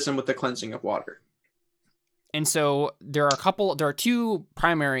baptism with the cleansing of water. And so there are 2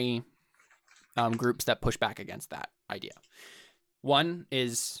 primary groups that push back against that idea. One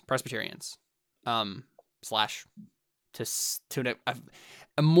is Presbyterians, slash to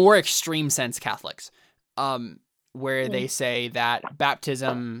a more extreme sense Catholics, where they say that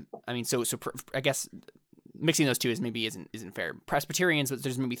baptism. I mean, so I guess mixing those two isn't fair. Presbyterians,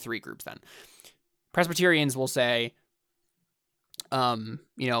 there's maybe 3 groups then. Presbyterians will say, as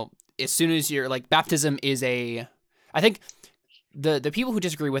soon as you're like, baptism is I think the people who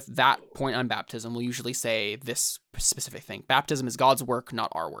disagree with that point on baptism will usually say this specific thing: baptism is God's work,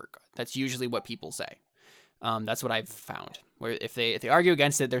 not our work. That's usually what people say. That's what I've found. Where if they argue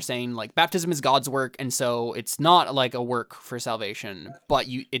against it, they're saying like baptism is God's work, and so it's not like a work for salvation, but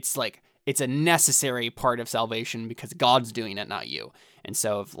it's like it's a necessary part of salvation because God's doing it, not you. And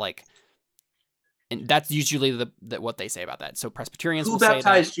so and that's usually what they say about that. So Presbyterians will say that. Who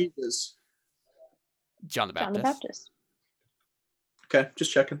baptized Jesus? John the Baptist. John the Baptist. Okay,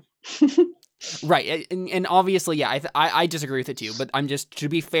 just checking. Right, and obviously, yeah, I disagree with it too. But I'm just, to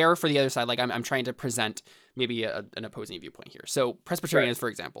be fair for the other side, like I'm trying to present maybe an opposing viewpoint here. So Presbyterians, for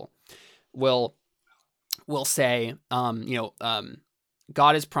example, will say,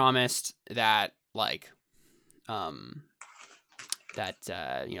 God has promised that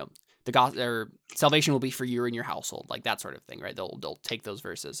the gospel or salvation will be for you and your household, like that sort of thing, right? They'll take those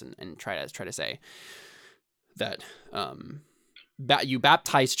verses and try to say that you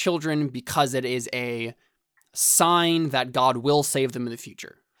baptize children because it is a sign that God will save them in the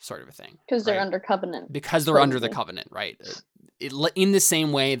future, sort of a thing. Because they're under covenant. Because they're under the covenant, right? In the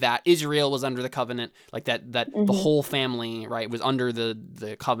same way that Israel was under the covenant, like that the whole family, right, was under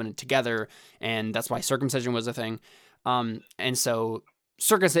the covenant together, and that's why circumcision was a thing. And so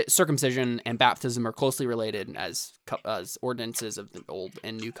circumcision and baptism are closely related as ordinances of the Old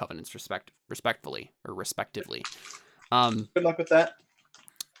and New Covenants, respectively. Good luck with that.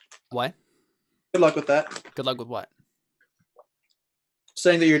 What? Good luck with that. Good luck with what?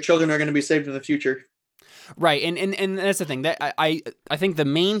 Saying that your children are going to be saved in the future. Right, and that's the thing that I think the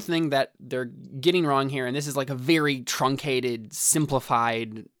main thing that they're getting wrong here, and this is like a very truncated,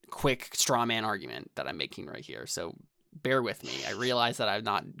 simplified, quick straw man argument that I'm making right here. So bear with me. I realize that I'm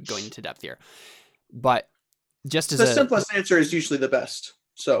not going into depth here, but just as the simplest answer is usually the best.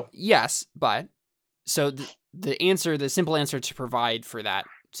 So yes, but so the simple answer to provide for that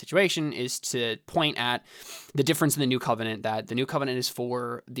situation is to point at the difference in the new covenant, that the new covenant is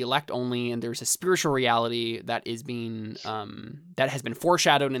for the elect only, and there's a spiritual reality that is being that has been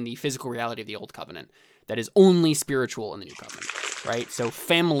foreshadowed in the physical reality of the old covenant that is only spiritual in the new covenant, right? So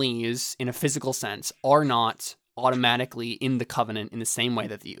families in a physical sense are not automatically in the covenant in the same way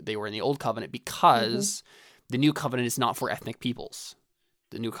that they were in the old covenant, because the new covenant is not for ethnic peoples.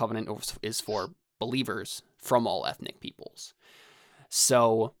 The new covenant is for believers from all ethnic peoples.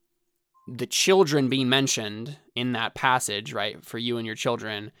 So the children being mentioned in that passage, right, for you and your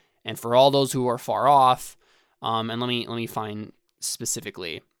children, and for all those who are far off, and let me find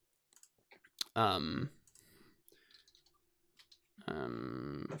specifically, for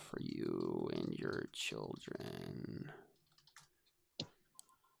you and your children.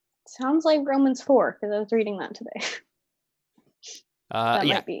 Sounds like Romans 4, because I was reading that today. That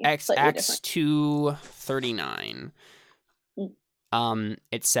Yeah, might be Acts slightly different. 2:39.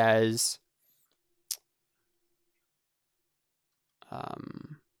 It says,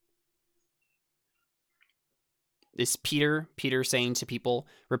 this Peter saying to people,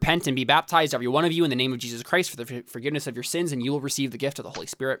 "Repent and be baptized, every one of you, in the name of Jesus Christ for the forgiveness of your sins, and you will receive the gift of the Holy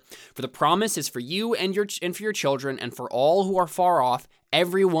Spirit. For the promise is for you and for your children, and for all who are far off,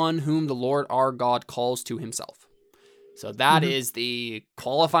 everyone whom the Lord our God calls to himself." So that is the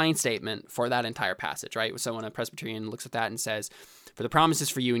qualifying statement for that entire passage, right? So when a Presbyterian looks at that and says, "For the promise is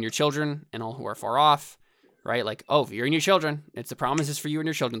for you and your children, and all who are far off," right? Like, oh, if you're and your children, it's the promise is for you and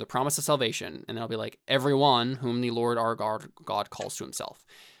your children, the promise of salvation. And they'll be like, everyone whom the Lord our God calls to himself.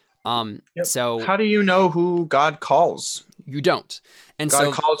 So how do you know who God calls? You don't. And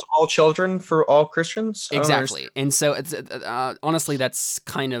God calls all children for all Christians? Exactly. And so it's honestly, that's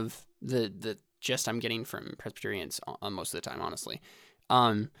kind of the gist I'm getting from Presbyterians most of the time, honestly.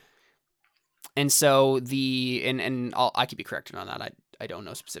 And so I could be corrected on that. I don't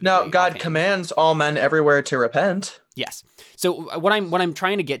know specifically. No, God commands all men everywhere to repent. Yes. So what I'm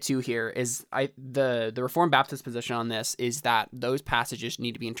trying to get to here is the Reformed Baptist position on this is that those passages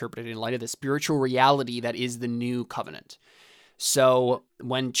need to be interpreted in light of the spiritual reality that is the new covenant. So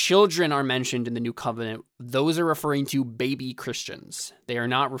when children are mentioned in the new covenant, those are referring to baby Christians. They are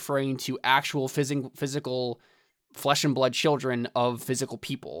not referring to actual physical flesh and blood children of physical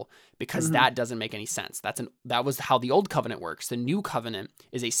people, because that doesn't make any sense. That was how the old covenant works. The new covenant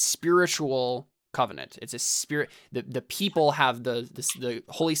is a spiritual covenant. It's a spirit. The people have the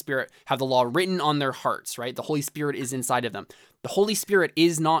Holy Spirit, have the law written on their hearts, right? The Holy Spirit is inside of them. The Holy Spirit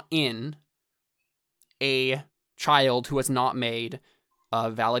is not in a child who has not made a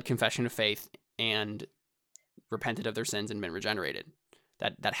valid confession of faith and repented of their sins and been regenerated.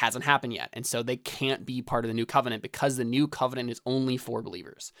 That hasn't happened yet. And so they can't be part of the new covenant, because the new covenant is only for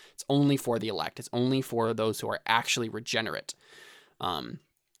believers. It's only for the elect. It's only for those who are actually regenerate. But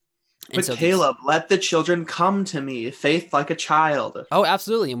so Caleb, let the children come to me, faith like a child. Oh,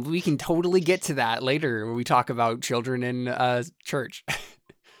 absolutely. And we can totally get to that later when we talk about children in church.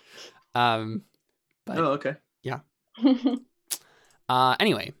 But, okay. Yeah.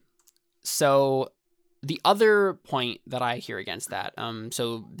 Anyway, so the other point that I hear against that,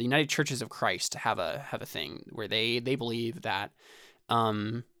 so the United Churches of Christ have a thing where they believe that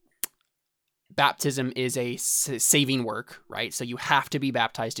baptism is a saving work, right? So you have to be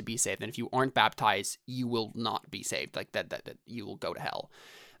baptized to be saved, and if you aren't baptized, you will not be saved. Like that you will go to hell.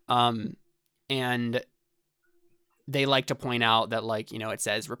 And they like to point out that, like, it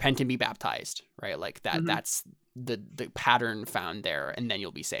says repent and be baptized, right? Like that. That's the pattern found there, and then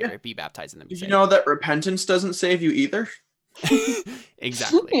you'll be saved. Right? Be baptized and then be saved. Did you know that repentance doesn't save you either?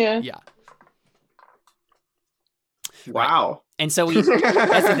 Exactly. Yeah. Wow. Right. And so that's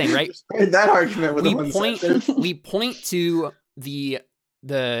the thing, right? That argument with we point to the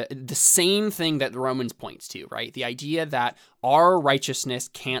same thing that the Romans points to, right? The idea that our righteousness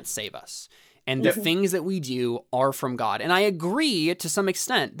can't save us, and the things that we do are from God. And I agree to some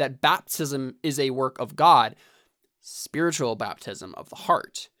extent that baptism is a work of God, spiritual baptism of the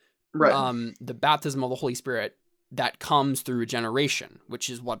heart. Right. The baptism of the Holy Spirit that comes through regeneration, which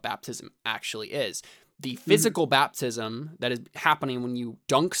is what baptism actually is. The physical baptism that is happening when you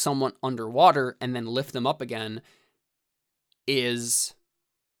dunk someone underwater and then lift them up again is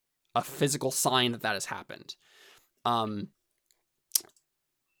a physical sign that has happened.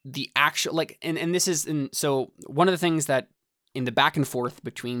 The actual, like, and this is, so one of the things that in the back and forth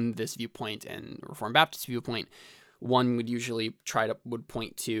between this viewpoint and Reformed Baptist viewpoint, one would usually would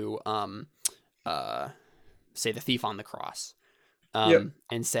point to, say, the thief on the cross, and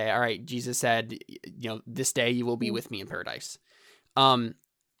say, all right, Jesus said, this day you will be with me in paradise. And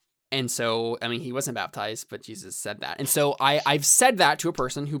so, I mean, he wasn't baptized, but Jesus said that. And so I've said that to a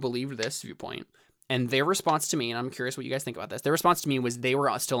person who believed this viewpoint, and their response to me, and I'm curious what you guys think about this, their response to me was they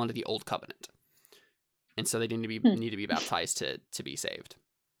were still under the old covenant. And so they didn't need to be baptized to be saved.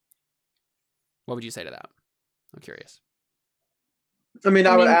 What would you say to that? I'm curious. I mean,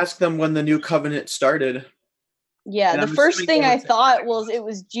 I would ask them when the new covenant started. Yeah, the first thing I thought was it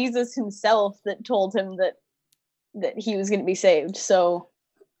was Jesus himself that told him that he was going to be saved. So,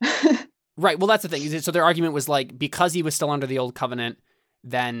 right. Well, that's the thing. So their argument was like, because he was still under the old covenant,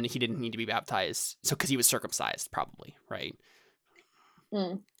 then he didn't need to be baptized. So because he was circumcised, probably, right?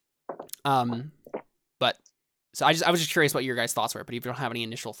 But so I was just curious what your guys' thoughts were. But if you don't have any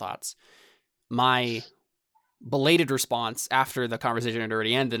initial thoughts, my belated response after the conversation had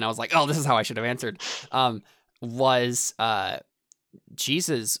already ended, and I was like, oh, this is how I should have answered, was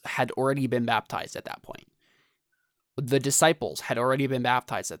Jesus had already been baptized at that point. The disciples had already been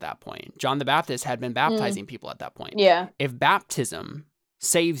baptized at that point. John the Baptist had been baptizing people at that point. Yeah. If baptism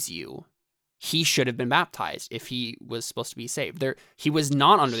saves you, he should have been baptized if he was supposed to be saved. He was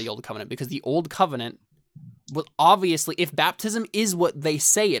not under the old covenant, because the old covenant was obviously, if baptism is what they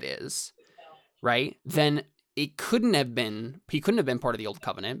say it is, right, then he couldn't have been part of the old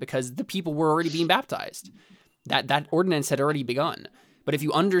covenant, because the people were already being baptized. That ordinance had already begun. But if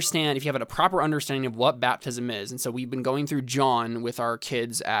you have a proper understanding of what baptism is, and so we've been going through John with our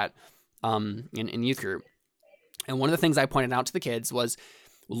kids at in youth group, and one of the things I pointed out to the kids was,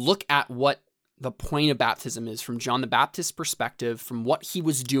 look at what the point of baptism is from John the Baptist's perspective, from what he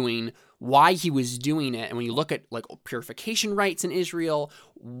was doing, why he was doing it. And when you look at like purification rites in Israel,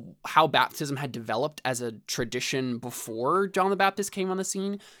 how baptism had developed as a tradition before John the Baptist came on the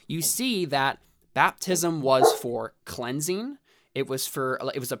scene, you see that baptism was for cleansing. It was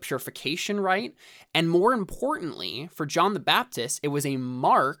a purification rite. And more importantly, for John the Baptist, it was a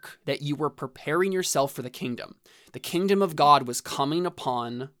mark that you were preparing yourself for the kingdom. The kingdom of God was coming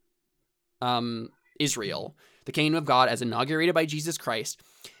upon Israel, the kingdom of God as inaugurated by Jesus Christ.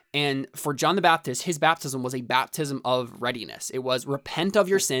 And for John the Baptist, his baptism was a baptism of readiness. It was repent of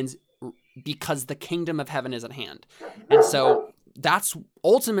your sins because the kingdom of heaven is at hand. And so that's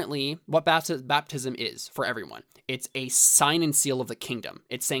ultimately what baptism is for everyone. It's a sign and seal of the kingdom.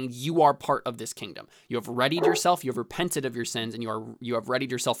 It's saying you are part of this kingdom. You have readied yourself, you have repented of your sins, and you have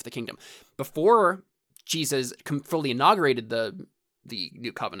readied yourself for the kingdom. Before Jesus fully inaugurated the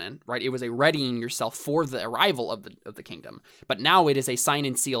new covenant, right? It was a readying yourself for the arrival of the kingdom. But now it is a sign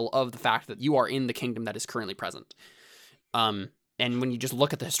and seal of the fact that you are in the kingdom that is currently present. And when you just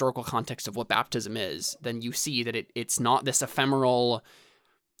look at the historical context of what baptism is, then you see that it's not this ephemeral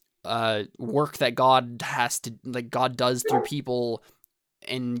work that God does through people,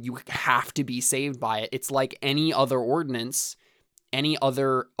 and you have to be saved by it. It's like any other ordinance, any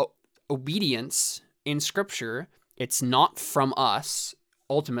other obedience in Scripture. It's not from us,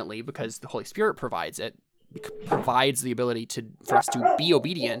 ultimately, because the Holy Spirit provides it, provides the ability for us to be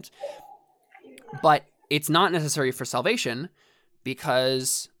obedient. But it's not necessary for salvation,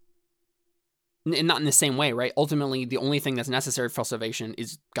 because, not in the same way, right? Ultimately, the only thing that's necessary for salvation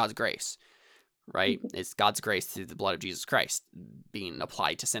is God's grace, right? It's God's grace through the blood of Jesus Christ being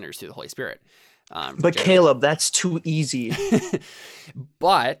applied to sinners through the Holy Spirit. But Caleb, that's too easy.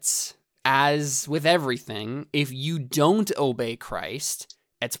 But as with everything, if you don't obey Christ,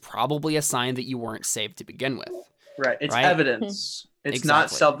 it's probably a sign that you weren't saved to begin with. Right. It's right? evidence. It's Exactly.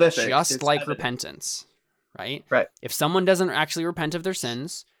 not salvific. Just it's like evidence. Repentance, right? Right. If someone doesn't actually repent of their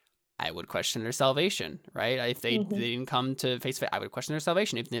sins, I would question their salvation, right? If they didn't come to face to face, I would question their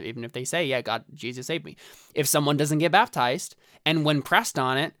salvation, even if they say, yeah, God, Jesus saved me. If someone doesn't get baptized, and when pressed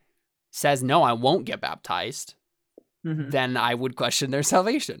on it, says, no, I won't get baptized, then I would question their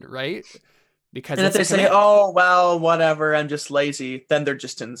salvation, right? Because and if they say, oh, well, whatever, I'm just lazy, then they're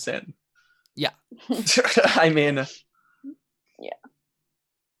just in sin. Yeah. I mean... Yeah.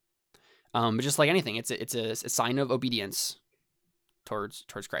 But just like anything, it's a sign of obedience towards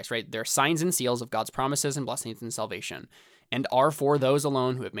Christ, right? There are signs and seals of God's promises and blessings and salvation. and are for those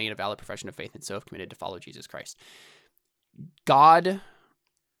alone who have made a valid profession of faith and so have committed to follow Jesus Christ. God,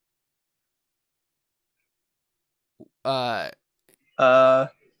 I'm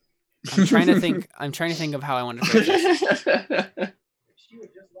trying to think of how I want to phrase this.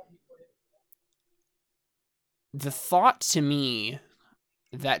 The thought to me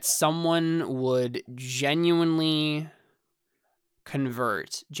that someone would genuinely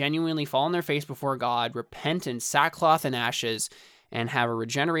convert, genuinely fall on their face before God, repent in sackcloth and ashes, and have a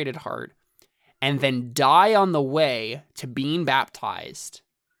regenerated heart, and then die on the way to being baptized,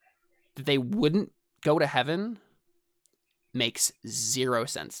 that they wouldn't go to heaven, makes zero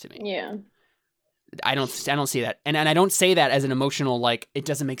sense to me. Yeah. I don't see that. And I don't say that as an emotional, like, it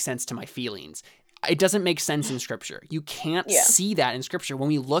doesn't make sense to my feelings. It doesn't make sense in Scripture. You can't see that in Scripture. When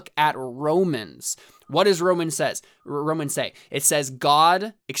we look at Romans, what does Romans say? It says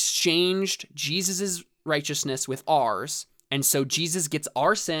God exchanged Jesus' righteousness with ours, and so Jesus gets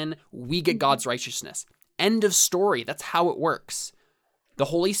our sin, we get God's righteousness. End of story. That's how it works. The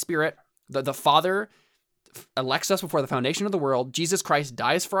Holy Spirit, the Father elects us before the foundation of the world. Jesus Christ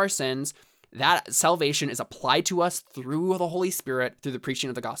dies for our sins. That salvation is applied to us through the Holy Spirit, through the preaching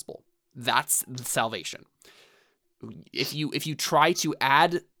of the gospel. That's the salvation. If you try to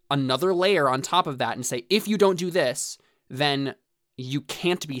add another layer on top of that and say, if you don't do this, then you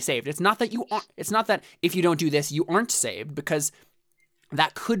can't be saved. It's not that if you don't do this, you aren't saved, because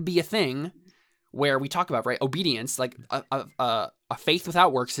that could be a thing where we talk about, right? Obedience, like a faith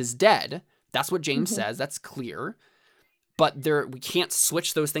without works is dead. That's what James says. That's clear. But we can't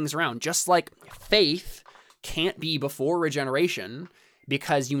switch those things around. Just like faith can't be before regeneration,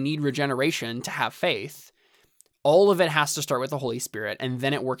 because you need regeneration to have faith. All of it has to start with the Holy Spirit, and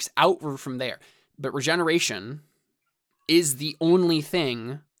then it works outward from there. But regeneration is the only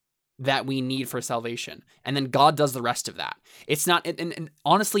thing that we need for salvation. And then God does the rest of that. It's not, and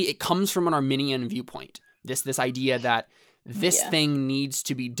honestly, it comes from an Arminian viewpoint. This idea that this thing needs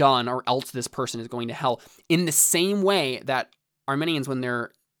to be done or else this person is going to hell. In the same way that Arminians, when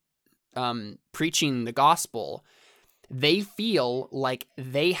they're preaching the gospel, they feel like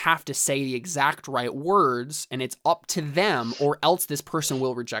they have to say the exact right words, and it's up to them, or else this person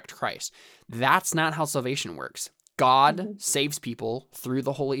will reject Christ. That's not how salvation works. God saves people through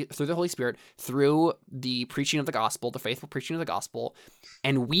the Holy Spirit, through the preaching of the gospel, the faithful preaching of the gospel,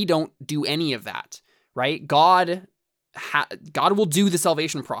 and we don't do any of that, right? God will do the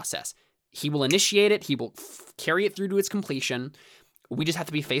salvation process. He will initiate it. He will carry it through to its completion. We just have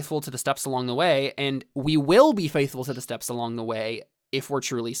to be faithful to the steps along the way, and we will be faithful to the steps along the way if we're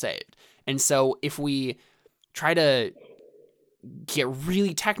truly saved. And so if we try to get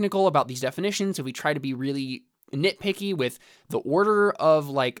really technical about these definitions, if we try to be really nitpicky with the order of,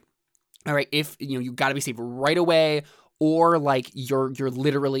 like, all right, if you got to be saved right away, or like you're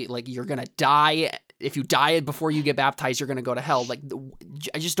literally, like, you're going to die. If you die before you get baptized, you're going to go to hell. Like,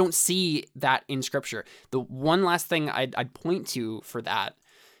 I just don't see that in Scripture. The one last thing I'd point to for that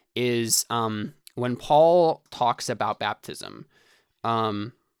is when Paul talks about baptism.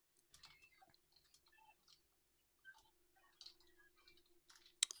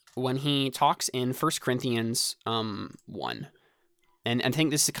 When he talks in 1 Corinthians 1, and I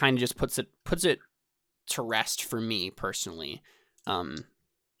think this kind of just puts it to rest for me personally.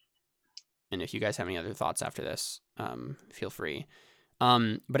 And if you guys have any other thoughts after this, feel free.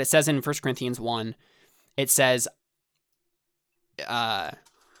 But it says in 1 Corinthians 1, it says, let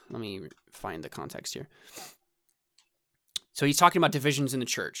me find the context here. So he's talking about divisions in the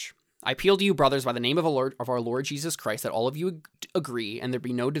church. I appeal to you, brothers, by the name of our Lord Jesus Christ, that all of you agree, and there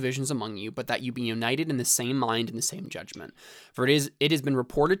be no divisions among you, but that you be united in the same mind and the same judgment. For it has been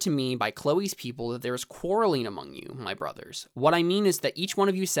reported to me by Chloe's people that there is quarreling among you, my brothers. What I mean is that each one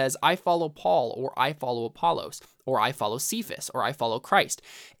of you says, I follow Paul, or I follow Apollos, or I follow Cephas, or I follow Christ.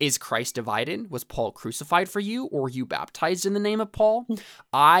 Is Christ divided? Was Paul crucified for you, or were you baptized in the name of Paul?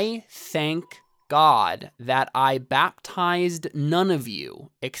 I thank God that I baptized none of you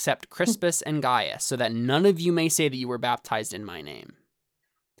except Crispus and Gaius, so that none of you may say that you were baptized in my name.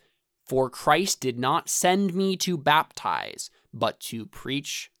 For Christ did not send me to baptize, but to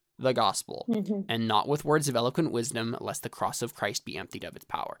preach the gospel, and not with words of eloquent wisdom, lest the cross of Christ be emptied of its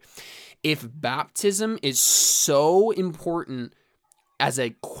power. If baptism is so important as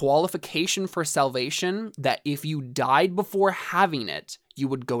a qualification for salvation, that if you died before having it, you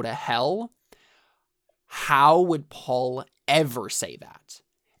would go to hell, how would Paul ever say that?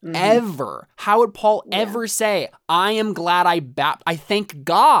 Ever? How would Paul ever say, I am glad I thank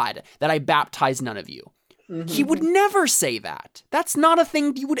God that I baptized none of you? He would never say that. That's not a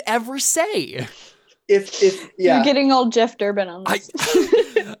thing you would ever say. You're yeah, getting all Jeff Durbin on I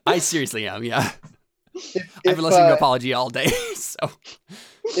this. I seriously am. Yeah, if I've been listening to Apology all day. So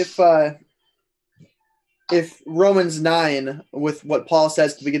if Romans 9, with what Paul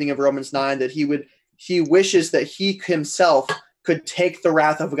says at the beginning of Romans 9, that he wishes that he himself could take the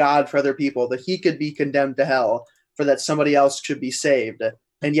wrath of God for other people, that he could be condemned to hell for that somebody else should be saved.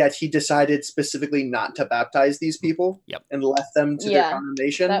 And yet he decided specifically not to baptize these people and left them to their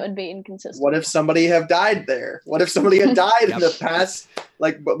condemnation. That would be inconsistent. What if somebody have died there? What if somebody had died in the past,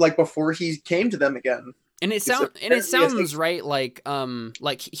 like before he came to them again? And it sounds right, like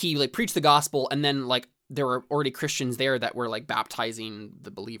he like preached the gospel, and then like there were already Christians there that were like baptizing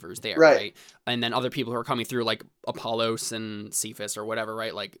the believers there, right? And then other people who are coming through, like Apollos and Cephas or whatever,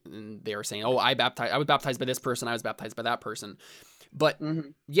 right? Like they were saying, "Oh, I was baptized by this person, I was baptized by that person." But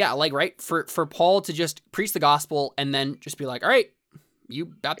yeah, like right for Paul to just preach the gospel and then just be like, "All right, you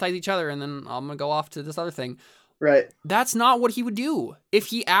baptize each other, and then I'm gonna go off to this other thing." Right. That's not what he would do. If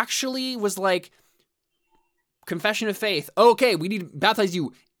he actually was like, confession of faith, okay, we need to baptize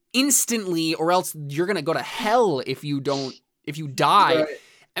you instantly, or else you're gonna go to hell if you die. Right.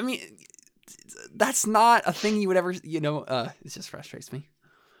 I mean, that's not a thing you would ever, it just frustrates me.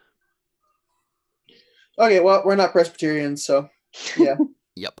 Okay, well, we're not Presbyterians, so yeah.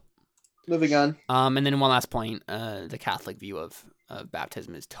 Yep. Moving on. And then one last point, the Catholic view of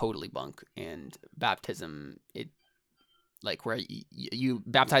baptism is totally bunk, and baptism, like where you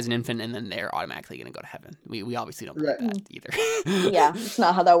baptize an infant and then they're automatically going to go to heaven. We obviously don't believe that either. Yeah, it's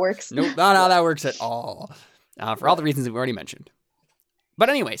not how that works. Nope, not how that works at all. For all the reasons that we already mentioned. But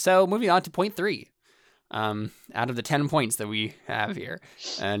anyway, so moving on to point 3. Out of the 10 points that we have here,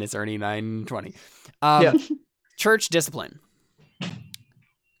 and it's already 9:20. Church discipline.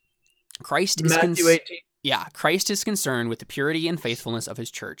 Christ is Matthew 18. Yeah, Christ is concerned with the purity and faithfulness of his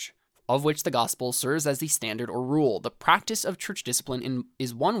church, of which the gospel serves as the standard or rule. The practice of church discipline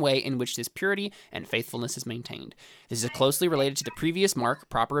is one way in which this purity and faithfulness is maintained. This is closely related to the previous mark,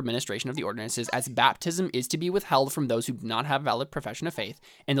 proper administration of the ordinances, as baptism is to be withheld from those who do not have valid profession of faith,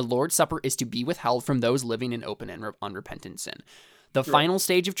 and the Lord's Supper is to be withheld from those living in open and unrepentant sin. The final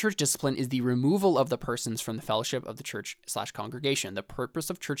stage of church discipline is the removal of the persons from the fellowship of the church/congregation. The purpose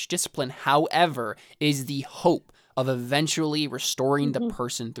of church discipline, however, is the hope of eventually restoring the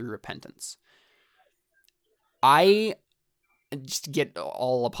person through repentance. I just get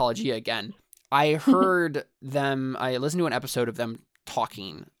all apologia again. I heard I listened to an episode of them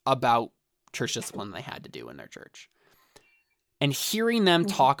talking about church discipline they had to do in their church. And hearing them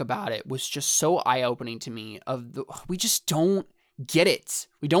talk about it was just so eye-opening to me. We just don't get it.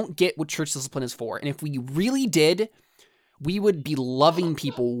 We don't get what church discipline is for. And if we really did, we would be loving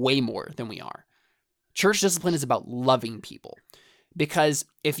people way more than we are. Church discipline is about loving people. Because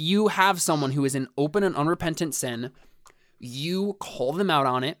if you have someone who is in open and unrepentant sin, you call them out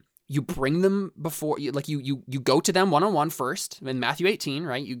on it. You bring them before you, like you go to them one-on-one first in Matthew 18,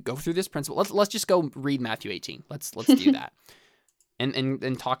 right? You go through this principle. Let's just go read Matthew 18. Let's do that.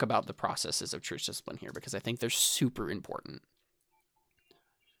 And talk about the processes of church discipline here, because I think they're super important.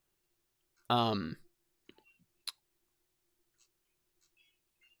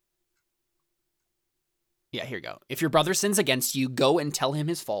 Yeah, here you go. If your brother sins against you, go and tell him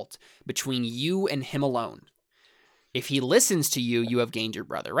his fault between you and him alone. If he listens to you, you have gained your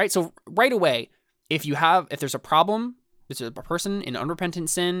brother, right? So right away, if there's a problem, there's a person in unrepentant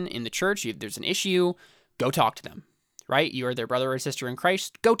sin in the church, there's an issue, go talk to them, right? You are their brother or sister in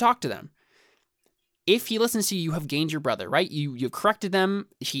Christ, go talk to them. If he listens to you, you have gained your brother, right? You've corrected them.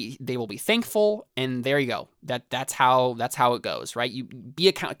 They will be thankful, and there you go. That's how it goes, right?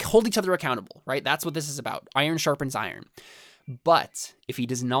 You hold each other accountable, right? That's what this is about. Iron sharpens iron. But if he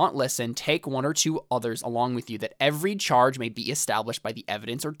does not listen, take 1 or 2 others along with you, that every charge may be established by the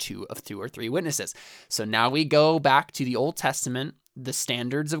evidence of 2 or 3 witnesses. So now we go back to the Old Testament. The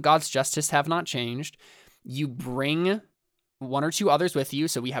standards of God's justice have not changed. You bring 1 or 2 others with you.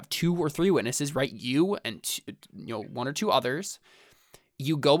 So we have 2 or 3 witnesses, right? You and 1 or 2 others.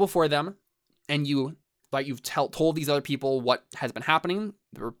 You go before them, and you've told these other people what has been happening,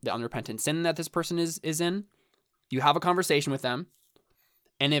 the unrepentant sin that this person is in. You have a conversation with them,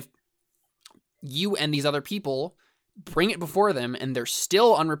 and if you and these other people bring it before them and they're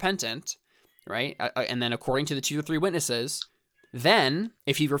still unrepentant, right? And then according to the 2 or 3 witnesses, then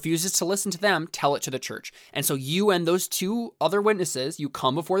if he refuses to listen to them, tell it to the church. And so you and those 2 other witnesses, you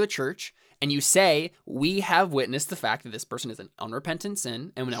come before the church and you say, we have witnessed the fact that this person is an unrepentant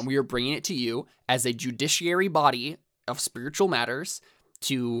sin, and now we are bringing it to you as a judiciary body of spiritual matters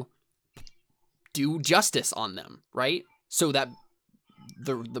to do justice on them, right? So that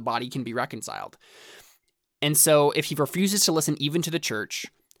the body can be reconciled. And so if he refuses to listen even to the church,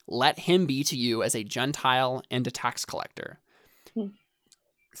 let him be to you as a Gentile and a tax collector.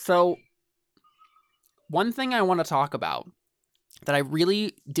 So one thing I want to talk about that I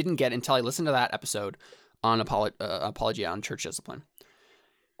really didn't get until I listened to that episode on Apologia on church discipline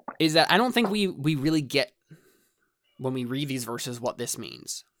is that I don't think we really get when we read these verses what this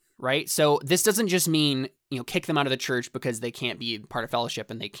means, right? So this doesn't just mean, kick them out of the church because they can't be part of fellowship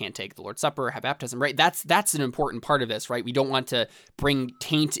and they can't take the Lord's Supper or have baptism, right? That's an important part of this, right? We don't want to bring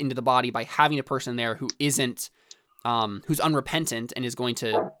taint into the body by having a person there who isn't, who's unrepentant and is going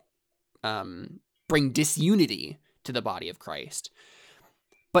to bring disunity to the body of Christ.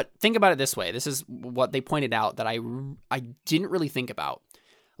 But think about it this way. This is what they pointed out that I didn't really think about.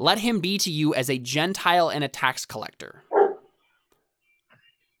 Let him be to you as a Gentile and a tax collector.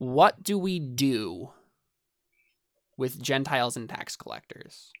 What do we do with Gentiles and tax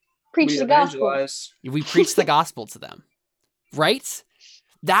collectors? Preach the gospel. Evangelize. We preach the gospel to them, right?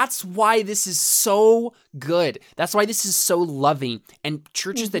 That's why this is so good. That's why this is so loving. And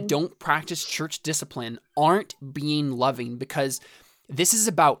churches that don't practice church discipline aren't being loving, because this is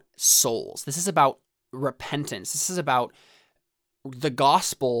about souls. This is about repentance. This is about the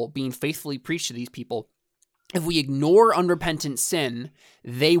gospel being faithfully preached to these people. If we ignore unrepentant sin,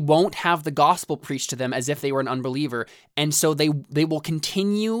 they won't have the gospel preached to them as if they were an unbeliever. And so they will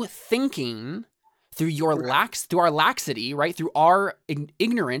continue thinking through our laxity, right? Through our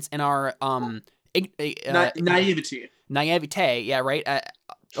ignorance and our naivety. Naivete, yeah, right?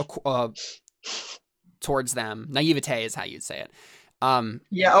 Towards them. Naivete is how you'd say it.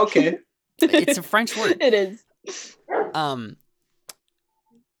 Yeah, okay. It's a French word. It is.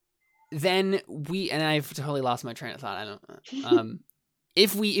 Then and I've totally lost my train of thought. I don't.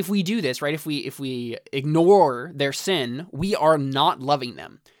 If we do this, right? If we ignore their sin, we are not loving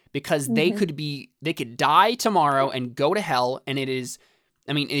them, because they could die tomorrow and go to hell, and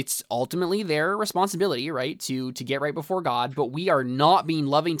it's ultimately their responsibility, right, to get right before God. But we are not being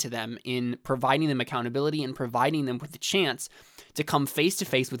loving to them in providing them accountability and providing them with the chance to come face to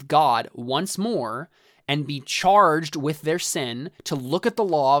face with God once more and be charged with their sin, to look at the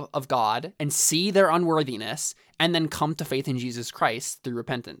law of God and see their unworthiness, and then come to faith in Jesus Christ through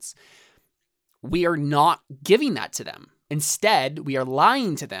repentance. We are not giving that to them. Instead, we are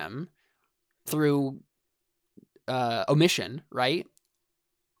lying to them through omission, right?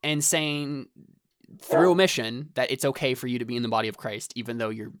 And saying through omission that it's okay for you to be in the body of Christ, even though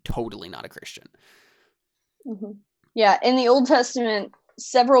you're totally not a Christian. Yeah, in the Old Testament,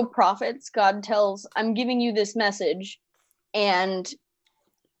 several prophets, God tells, I'm giving you this message, and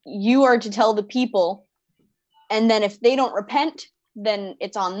you are to tell the people, and then if they don't repent, then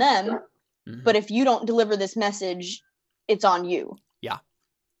it's on them. But if you don't deliver this message, it's on you. Yeah.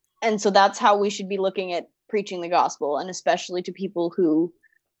 And so that's how we should be looking at preaching the gospel, and especially to people who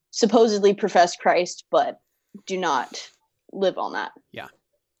supposedly profess Christ but do not live on that. Yeah.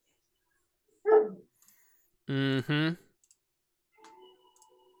 You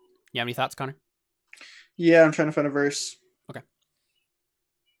have any thoughts, Connor? Yeah, I'm trying to find a verse. Okay.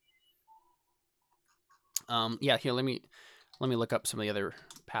 Yeah, here, let me look up some of the other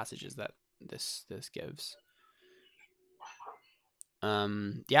passages that this gives.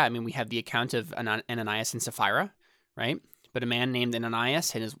 Yeah, we have the account of Ananias and Sapphira, right? But a man named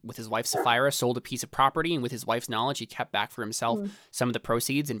Ananias, with his wife Sapphira, sold a piece of property, and with his wife's knowledge, he kept back for himself some of the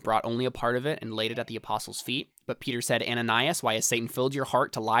proceeds and brought only a part of it and laid it at the apostles' feet. But Peter said, Ananias, why has Satan filled your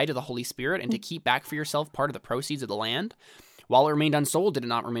heart to lie to the Holy Spirit and to keep back for yourself part of the proceeds of the land? While it remained unsold, did it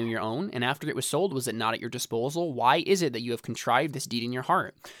not remain your own? And after it was sold, was it not at your disposal? Why is it that you have contrived this deed in your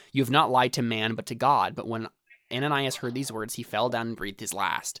heart? You have not lied to man, but to God. But when Ananias heard these words, he fell down and breathed his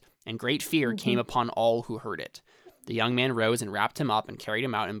last. And great fear came upon all who heard it. The young man rose and wrapped him up and carried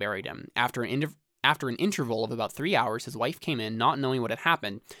him out and buried him. After an interval of about 3 hours, his wife came in, not knowing what had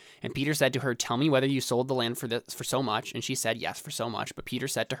happened. And Peter said to her, tell me whether you sold the land for so much. And she said, yes, for so much. But Peter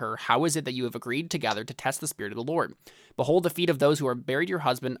said to her, how is it that you have agreed together to test the Spirit of the Lord? Behold, the feet of those who are buried your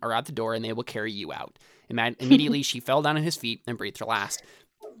husband are at the door, and they will carry you out. Immediately she fell down at his feet and breathed her last.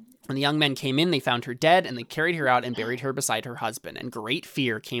 When the young men came in, they found her dead, and they carried her out and buried her beside her husband. And great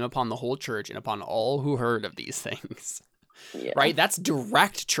fear came upon the whole church and upon all who heard of these things. Yeah. Right? That's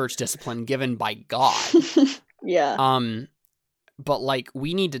direct church discipline given by God. Yeah. But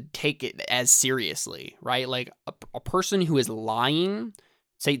we need to take it as seriously, right? Like a person who is lying,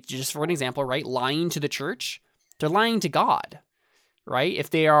 say, just for an example, right? Lying to the church, they're lying to God, right? If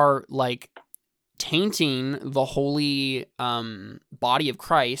they are tainting the holy body of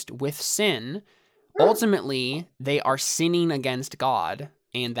Christ with sin, ultimately they are sinning against God,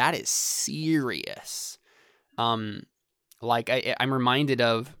 and that is serious. Like I'm reminded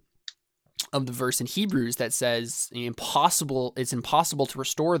of the verse in Hebrews that says it's impossible to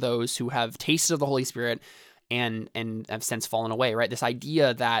restore those who have tasted of the Holy Spirit and have since fallen away, right? This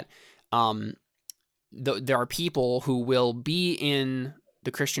idea that there are people who will be in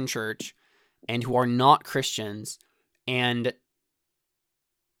the Christian church and who are not Christians, and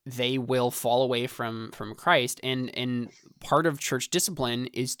they will fall away from Christ. And part of church discipline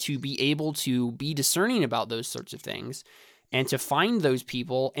is to be able to be discerning about those sorts of things and to find those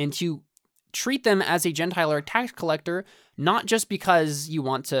people and to treat them as a Gentile or a tax collector, not just because you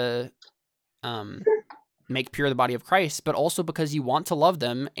want to make pure the body of Christ, but also because you want to love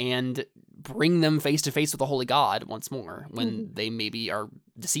them and bring them face to face with the holy God once more when they maybe are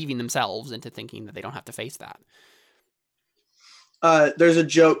deceiving themselves into thinking that they don't have to face that. There's a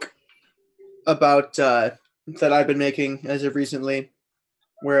joke about that I've been making as of recently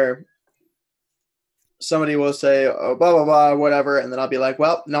where somebody will say, oh, blah, blah, blah, whatever. And then I'll be like,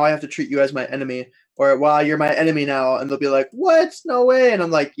 well, now I have to treat you as my enemy. Or, well, you're my enemy now. And they'll be like, what? No way. And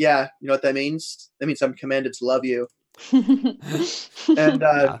I'm like, yeah, you know what that means? That means I'm commanded to love you. And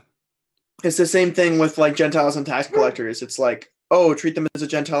it's the same thing with like Gentiles and tax collectors. It's like, oh, treat them as a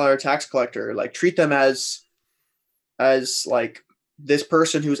Gentile or a tax collector. Like treat them as like this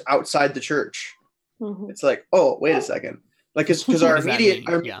person who's outside the church. It's like, oh, wait a second. Like, because our immediate,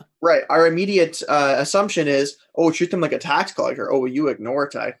 our immediate assumption is, oh, treat them like a tax collector. Oh, you ignore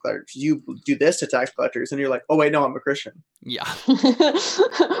tax collectors. You do this to tax collectors, and you're like, oh wait, no, I'm a Christian. Yeah.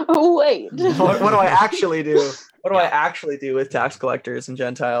 Oh wait. What do I actually do? What do I actually do with tax collectors and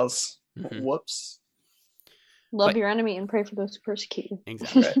Gentiles? Whoops. Love your enemy and pray for those who persecute you.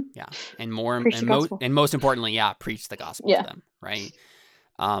 Exactly. Yeah, and most importantly, preach the gospel to them. Right.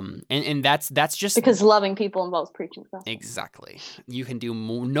 And that's just because loving people involves preaching the gospel. Exactly. You can do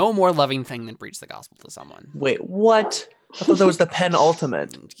no more loving thing than preach the gospel to someone. Wait, what? I thought that was the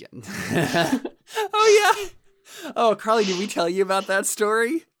penultimate. Oh yeah. Oh, Carly, did we tell you about that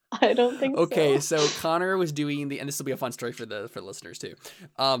story? I don't think so. Okay, so Connor was doing and this will be a fun story for the listeners too.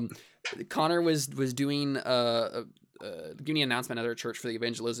 Connor was doing giving an announcement at our church for the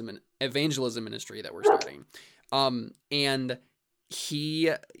evangelism ministry that we're starting. And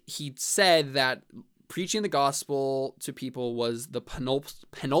he said that preaching the gospel to people was the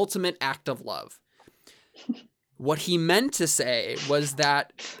penultimate act of love. What he meant to say was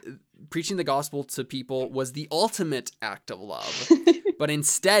that preaching the gospel to people was the ultimate act of love. But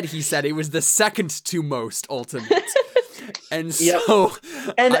instead he said it was the second to most ultimate. And so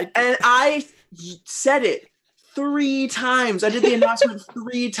I said it 3 times. I did the announcement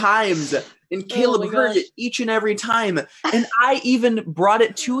 3 times. And Caleb heard it each and every time. And I even brought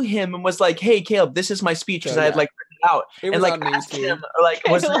it to him and was like, hey, Caleb, this is my speech. Because I had like written it out. And like asked him, like,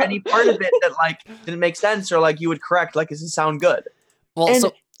 was there any part of it that like didn't make sense or like you would correct? Like, does it sound good? Well, and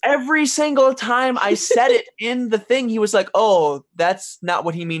every single time I said it in the thing, he was like, oh, that's not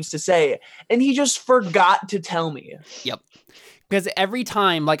what he means to say. And he just forgot to tell me. Yep. Because every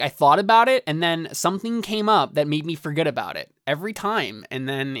time, like, I thought about it, and then something came up that made me forget about it. Every time. And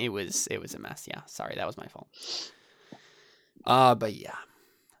then it was a mess. Yeah, sorry, that was my fault. But yeah.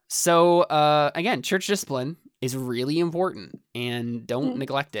 So, again, church discipline is really important, and don't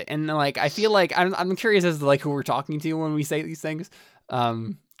neglect it. And, like, I feel like, I'm curious as to, like, who we're talking to when we say these things.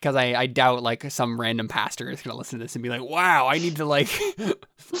 Because I doubt, like, some random pastor is going to listen to this and be like, wow, I need to, like,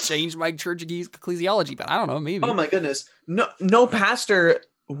 change my church ecclesiology. But I don't know, maybe. Oh, my goodness. No pastor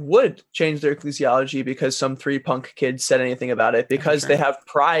would change their ecclesiology because some 3 punk kids said anything about it, because they have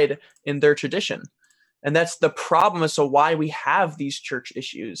pride in their tradition. And that's the problem as to why we have these church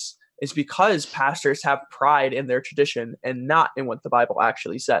issues, is because pastors have pride in their tradition and not in what the Bible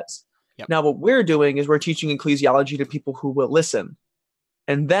actually says. Yep. Now, what we're doing is we're teaching ecclesiology to people who will listen.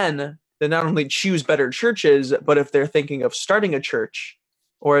 And then they not only choose better churches, but if they're thinking of starting a church,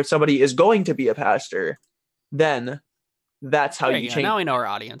 or if somebody is going to be a pastor, then that's how you change. Now I know our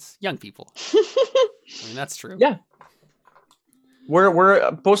audience, young people. I mean, that's true. Yeah,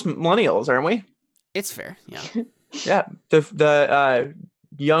 we're post millennials, aren't we? It's fair. Yeah. Yeah. The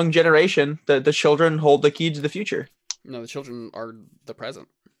young generation, the children hold the key to the future. No, the children are the present.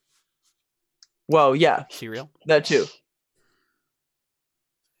 Well, yeah. Serial. That too.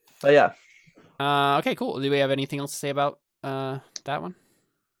 But yeah. Okay, cool. Do we have anything else to say about that one?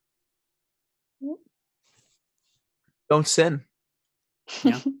 Don't sin.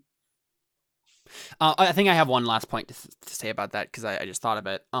 Yeah. I think I have one last point to say about that, because I just thought of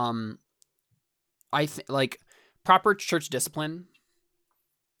it. I think, like, proper church discipline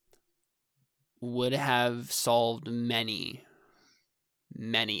would have solved many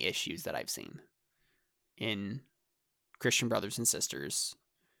issues that I've seen in Christian brothers and sisters,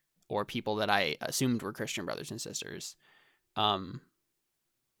 or people that I assumed were Christian brothers and sisters,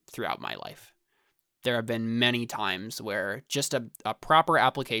 throughout my life. There have been many times where just a proper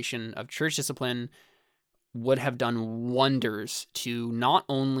application of church discipline would have done wonders to not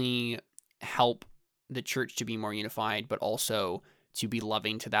only help the church to be more unified, but also to be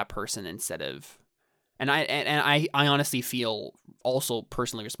loving to that person instead of. And I honestly feel also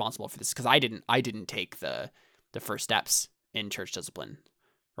personally responsible for this, because I didn't take the first steps in church discipline,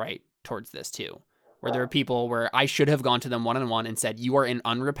 right, towards this too, where there are people where I should have gone to them one-on-one and said, you are in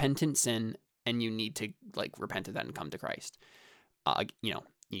unrepentant sin and you need to like repent of that and come to Christ. You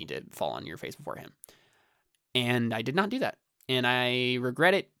need to fall on your face before him. And I did not do that. And I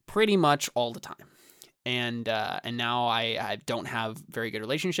regret it pretty much all the time. And now I don't have very good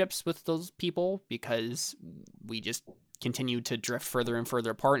relationships with those people, because we just continue to drift further and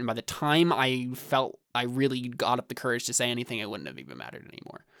further apart. And by the time I felt I really got up the courage to say anything, it wouldn't have even mattered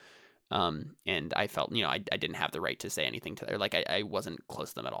anymore. And I felt, I didn't have the right to say anything to them. Like I wasn't close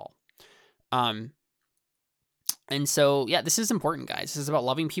to them at all. And so, yeah, this is important, guys. This is about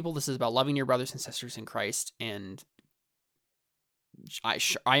loving people. This is about loving your brothers and sisters in Christ, and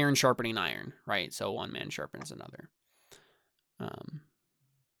iron sharpening iron, right? So one man sharpens another.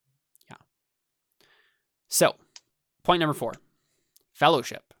 Yeah. So, point number 4,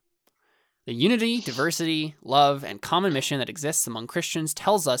 fellowship. The unity, diversity, love, and common mission that exists among Christians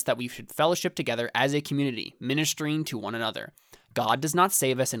tells us that we should fellowship together as a community, ministering to one another. God does not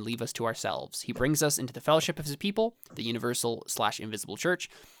save us and leave us to ourselves. He brings us into the fellowship of his people, the universal/invisible church,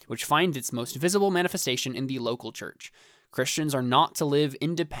 which finds its most visible manifestation in the local church. Christians are not to live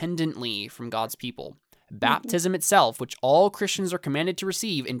independently from God's people. Baptism itself, which all Christians are commanded to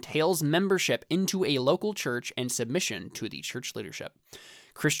receive, entails membership into a local church and submission to the church leadership.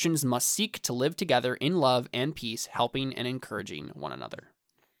 Christians must seek to live together in love and peace, helping and encouraging one another.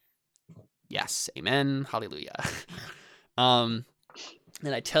 Yes, amen, hallelujah. And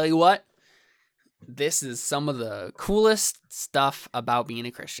I tell you what, this is some of the coolest stuff about being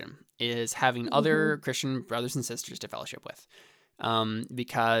a Christian, is having other Christian brothers and sisters to fellowship with.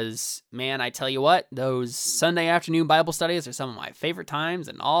 Because, man, I tell you what, those Sunday afternoon Bible studies are some of my favorite times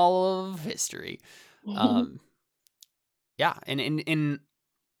in all of history. Yeah, and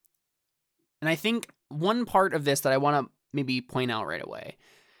I think one part of this that I want to maybe point out right away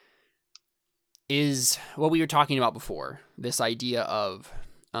is what we were talking about before, this idea of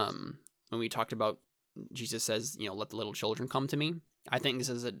when we talked about Jesus says, let the little children come to me. I think this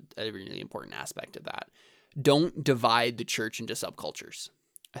is a really important aspect of that. Don't divide the church into subcultures.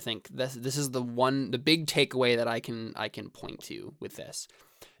 I think this is the big takeaway that I can point to with this.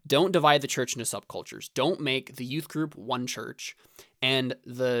 Don't divide the church into subcultures. Don't make the youth group one church and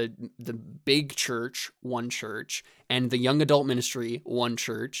the big church one church and the young adult ministry one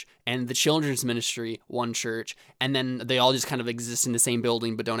church and the children's ministry one church, and then they all just kind of exist in the same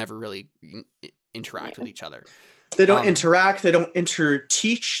building but don't ever really interact with each other. They don't interact, they don't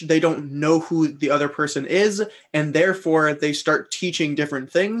teach, they don't know who the other person is, and therefore they start teaching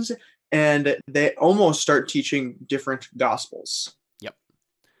different things, and they almost start teaching different gospels. Yep.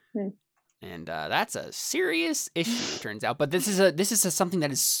 And that's a serious issue, it turns out. But this is something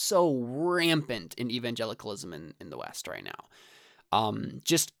that is so rampant in evangelicalism in the West right now.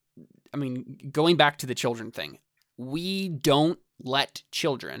 Going back to the children thing, we don't let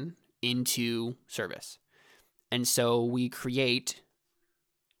children into service. And so we create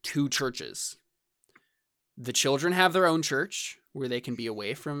 2 churches. The children have their own church where they can be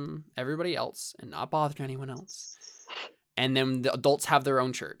away from everybody else and not bother anyone else. And then the adults have their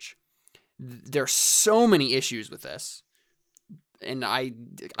own church. There are so many issues with this. And I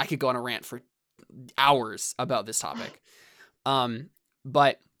could go on a rant for hours about this topic.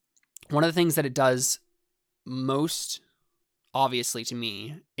 But one of the things that it does most obviously to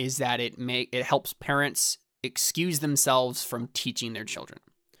me is that it helps parents excuse themselves from teaching their children.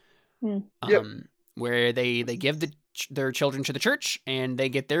 Where they give their children to the church and they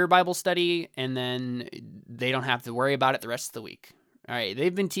get their Bible study, and then they don't have to worry about it the rest of the week. All right,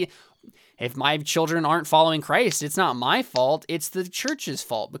 they've been if my children aren't following Christ, it's not my fault, it's the church's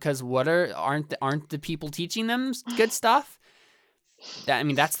fault, because aren't the people teaching them good stuff?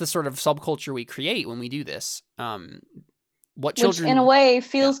 That's the sort of subculture we create when we do this. Which in a way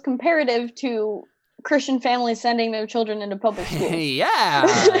feels comparative to Christian families sending their children into public schools. Yeah,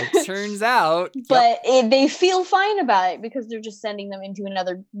 it turns out. But they feel fine about it because they're just sending them into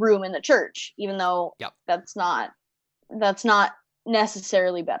another room in the church, even though that's not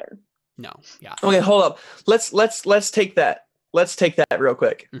necessarily better. No. Yeah. Okay, hold up. Let's take that. Let's take that real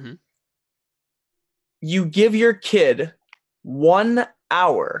quick. Mm-hmm. you give your kid 1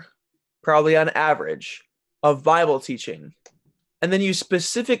 hour, probably on average, of Bible teaching, and then you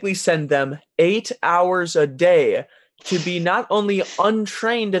specifically send them 8 hours a day to be not only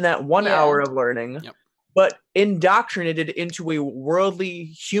untrained in that 1 hour of learning, Yep. but indoctrinated into a worldly,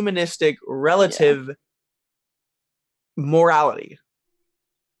 humanistic, relative morality.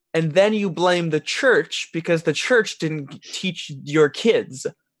 And then you blame the church because the church didn't teach your kids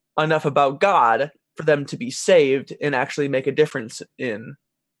enough about God for them to be saved and actually make a difference in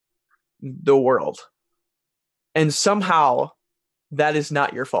the world. And somehow that is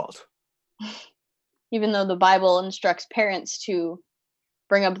not your fault. Even though the Bible instructs parents to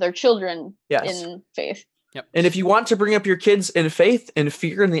bring up their children in faith. Yep. And if you want to bring up your kids in faith and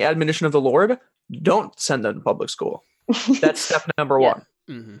fear and the admonition of the Lord, don't send them to public school. That's step number one.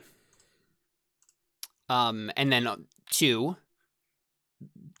 Mm-hmm. And then 2,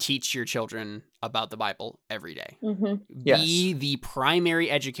 teach your children about the Bible every day. Mm-hmm. Be the primary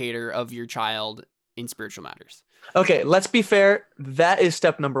educator of your child in spiritual matters. Okay, let's be fair. That is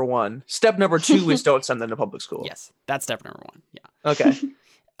step number 1. Step number 2 is don't send them to public school. Yes, that's step number 1. Yeah. Okay.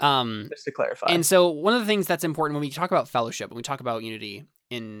 Just to clarify. And so one of the things that's important when we talk about fellowship, when we talk about unity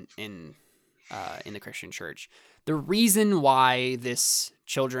in the Christian church, the reason why this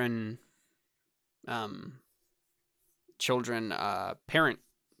children parent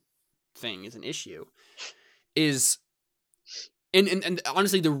thing is an issue is, and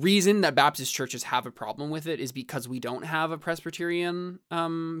honestly, the reason that Baptist churches have a problem with it is because we don't have a Presbyterian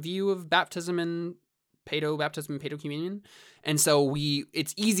view of baptism and paedo-baptism and paedo-communion. And so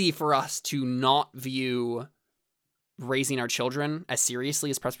it's easy for us to not view raising our children as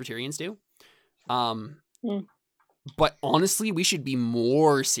seriously as Presbyterians do. But honestly, we should be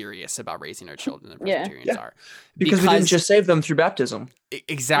more serious about raising our children than Presbyterians are. Because we didn't just save them through baptism.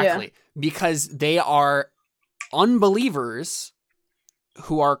 Exactly. Yeah. Because they are unbelievers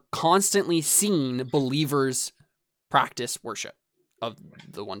who are constantly seeing believers practice worship of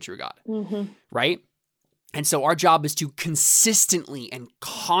the one true God. Mm-hmm. Right? And so our job is to consistently and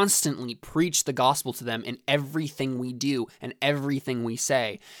constantly preach the gospel to them in everything we do and everything we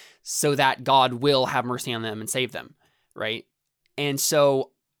say, so that God will have mercy on them and save them, right? And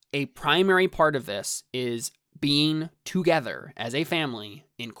so a primary part of this is being together as a family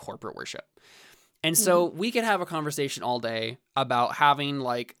in corporate worship. And so we could have a conversation all day about having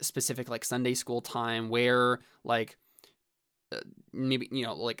like specific like Sunday school time where like maybe,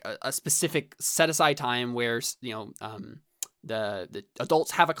 like a specific set aside time where, the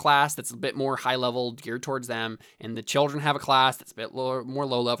adults have a class that's a bit more high level geared towards them, and the children have a class that's a bit more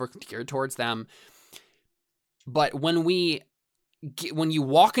low level geared towards them. But when you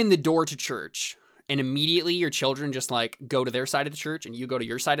walk in the door to church and immediately your children just like go to their side of the church and you go to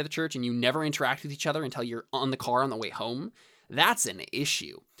your side of the church and you never interact with each other until you're on the car on the way home, that's an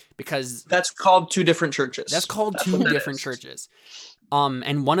issue, because that's called 2 different churches. That's called 2 different churches.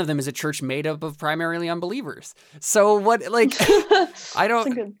 And one of them is a church made up of primarily unbelievers. So what, like, I don't.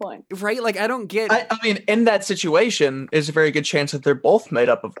 That's a good point. Right? Like, I don't get. I mean, in that situation, is a very good chance that they're both made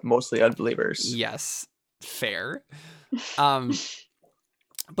up of mostly unbelievers. Yes, fair.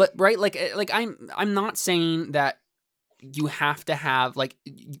 But right, like I'm not saying that you have to have like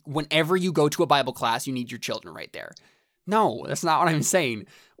whenever you go to a Bible class, you need your children right there. No, that's not what I'm saying.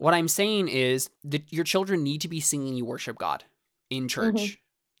 What I'm saying is that your children need to be singing you worship God in church,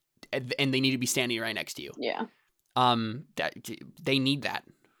 and they need to be standing right next to you. Yeah. That they need that.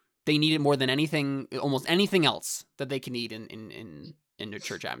 They need it more than anything, almost anything else that they can need in the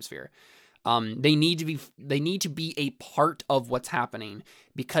church atmosphere. They need to be a part of what's happening,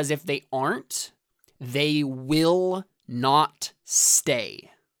 because if they aren't, they will not stay.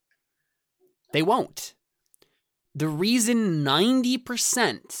 They won't. The reason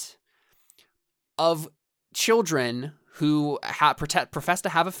 90% of children who profess to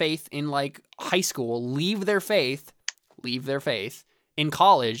have a faith in like high school leave their faith in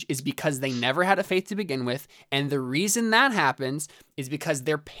college is because they never had a faith to begin with. And the reason that happens is because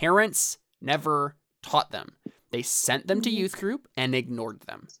their parents never taught them. They sent them to youth group and ignored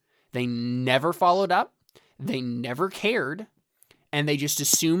them. They never followed up. They never cared. And they just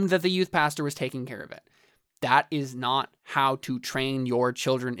assumed that the youth pastor was taking care of it. That is not how to train your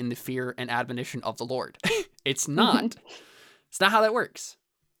children in the fear and admonition of the Lord. It's not. It's not how that works.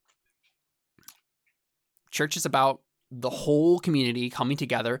 Church is about the whole community coming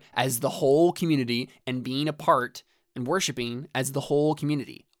together as the whole community and being a part and worshiping as the whole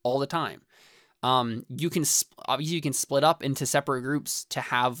community all the time. You can split up into separate groups to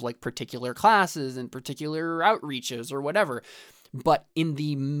have like particular classes and particular outreaches or whatever. But in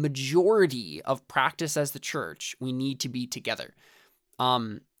the majority of practice as the church, we need to be together.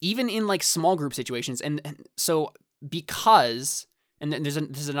 Even in like small group situations. And so because, and then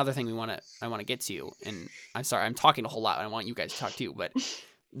there's another thing I want to get to, and I'm sorry, I'm talking a whole lot. I want you guys to talk too, but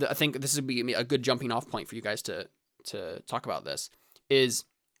I think this would be a good jumping off point for you guys to talk about this is,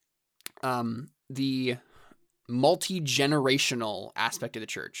 the multi-generational aspect of the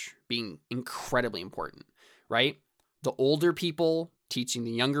church being incredibly important, right? The older people teaching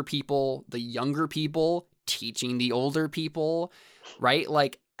the younger people teaching the older people, right?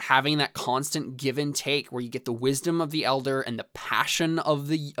 Like having that constant give and take where you get the wisdom of the elder and the passion of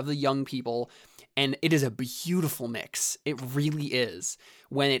the young people. And it is a beautiful mix. It really is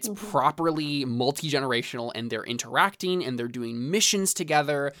when it's properly multi-generational and they're interacting and they're doing missions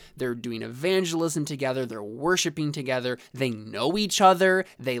together. They're doing evangelism together. They're worshiping together. They know each other.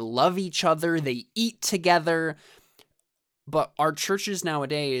 They love each other. They eat together. But our churches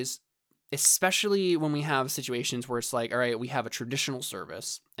nowadays, especially when we have situations where it's like, all right, we have a traditional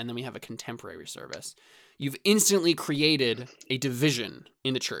service and then we have a contemporary service. You've instantly created a division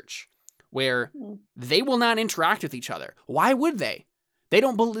in the church where they will not interact with each other. Why would they? They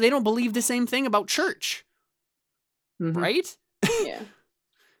don't believe the same thing about church. Right? Yeah.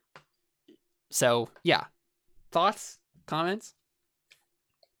 So, yeah. Thoughts? Comments?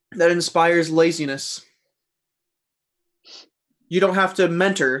 That inspires laziness. You don't have to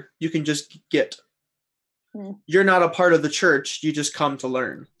mentor. You can just get. You're not a part of the church. You just come to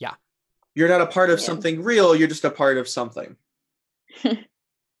learn. Yeah. You're not a part of something real. You're just a part of something.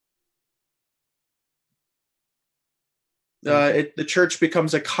 The church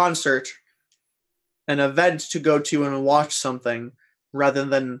becomes a concert, an event to go to and watch something rather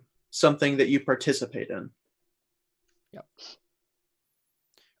than something that you participate in. Yep.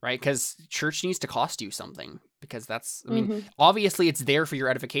 Right, because church needs to cost you something, because that's, I mean, obviously it's there for your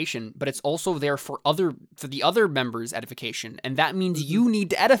edification, but it's also there for the other members' edification, and that means you need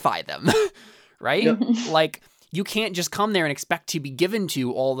to edify them, right? Yep. Like, you can't just come there and expect to be given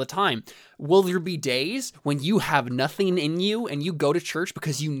to all the time. Will there be days when you have nothing in you and you go to church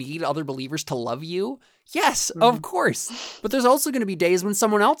because you need other believers to love you? Yes, of course. But there's also going to be days when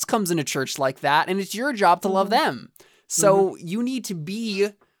someone else comes into church like that, and it's your job to love them. So you need to be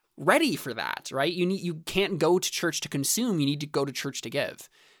ready for that, right? You can't go to church to consume. You need to go to church to give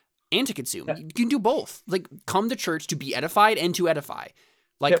and to consume. You can do both. Like, come to church to be edified and to edify.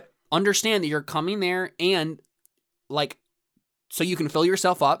 Like, understand that you're coming there and, like, so you can fill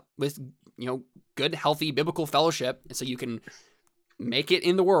yourself up with, good, healthy, biblical fellowship, so you can make it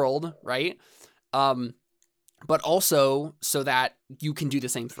in the world, right? But also so that you can do the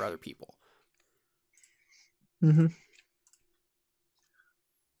same for other people.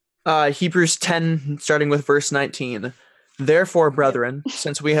 Hebrews 10, starting with verse 19. Therefore, brethren,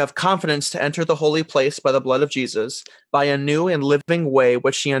 since we have confidence to enter the holy place by the blood of Jesus, by a new and living way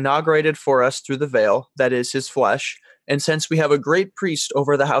which he inaugurated for us through the veil, that is, his flesh, and since we have a great priest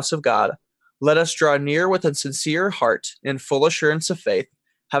over the house of God, let us draw near with a sincere heart, in full assurance of faith,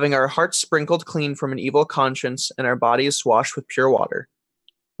 having our hearts sprinkled clean from an evil conscience and our bodies washed with pure water.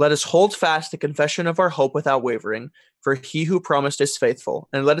 Let us hold fast the confession of our hope without wavering, for he who promised is faithful.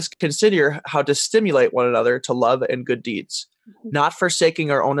 And let us consider how to stimulate one another to love and good deeds, not forsaking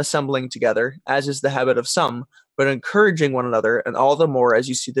our own assembling together, as is the habit of some, but encouraging one another, and all the more as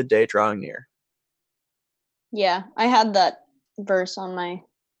you see the day drawing near. Yeah, I had that verse on my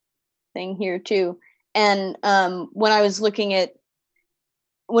thing here too. And when I was looking at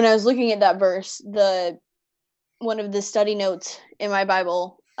that verse, one of the study notes in my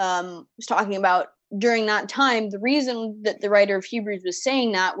Bible was talking about during that time, the reason that the writer of Hebrews was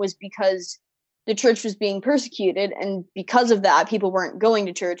saying that was because the church was being persecuted, and because of that, people weren't going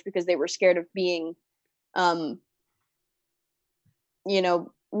to church because they were scared of being,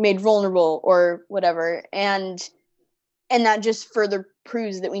 made vulnerable or whatever. And that just further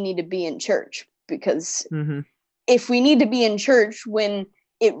proves that we need to be in church, because if we need to be in church when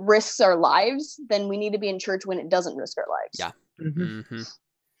it risks our lives, then we need to be in church when it doesn't risk our lives. Yeah.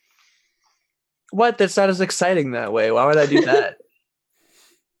 What? That's not as exciting that way. Why would I do that?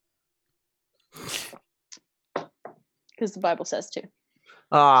 Because the Bible says to.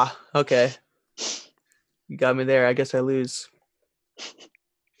 Ah, okay. You got me there. I guess I lose.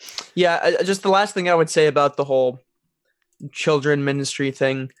 Yeah, just the last thing I would say about the whole children ministry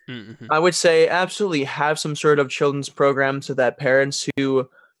thing, I would say absolutely have some sort of children's program so that parents who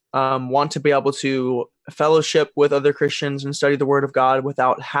want to be able to fellowship with other Christians and study the Word of God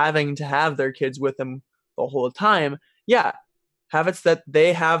without having to have their kids with them the whole time, have it that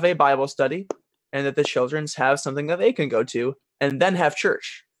they have a Bible study and that the children's have something that they can go to and then have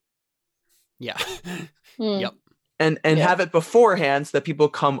church. Yeah. Hmm. Yep. And Yeah. have it beforehand so that people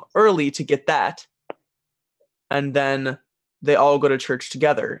come early to get that. And then they all go to church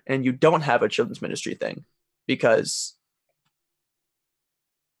together, and you don't have a children's ministry thing because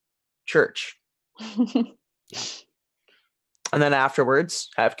church. And then afterwards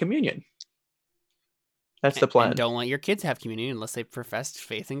have communion. That's the plan. And don't let your kids have communion unless they profess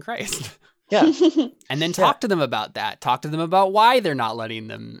faith in Christ. Yeah. And then talk to them about that. Talk to them about why they're not letting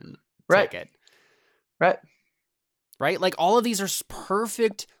them Right. take it. Right. Right? Like all of these are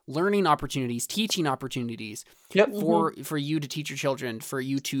perfect learning opportunities, teaching opportunities Yep. for you to teach your children, for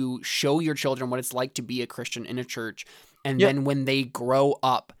you to show your children what it's like to be a Christian in a church. And Yep. then when they grow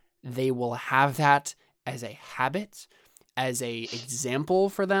up, they will have that as a habit, as a example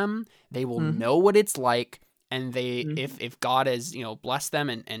for them. They will Mhm. know what it's like. And they, Mhm. if God has, blessed them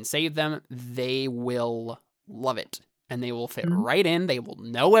and saved them, they will love it. And they will fit Mhm. right in. They will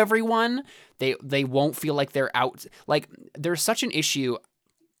know everyone. They won't feel like they're out. Like there's such an issue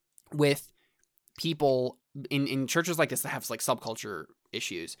with people in churches like this that have like subculture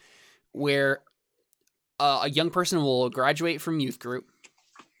issues where a young person will graduate from youth group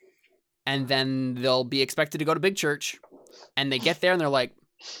and then they'll be expected to go to big church and they get there and they're like,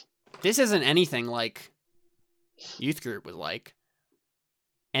 this isn't anything like youth group was like.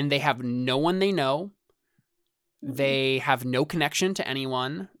 And they have no one they know. They have no connection to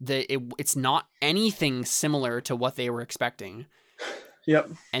anyone. It's not anything similar to what they were expecting.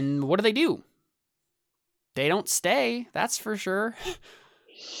 Yep. And what do? They don't stay, that's for sure.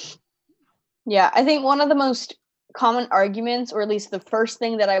 Yeah, I think one of the most common arguments, or at least the first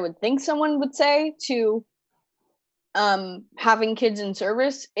thing that I would think someone would say to having kids in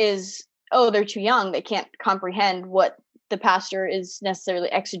service is, oh, they're too young. They can't comprehend what the pastor is necessarily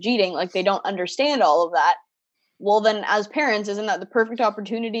exegeting. Like they don't understand all of that. Well, then as parents, isn't that the perfect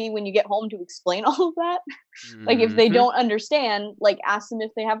opportunity when you get home to explain all of that? Like if they Mhm. don't understand, like ask them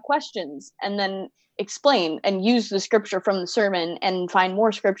if they have questions and then explain and use the scripture from the sermon and find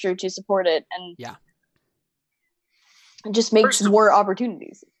more scripture to support it. And Yeah. it just makes First of- more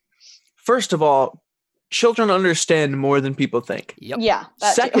opportunities. First of all, children understand more than people think. Yep. Yeah.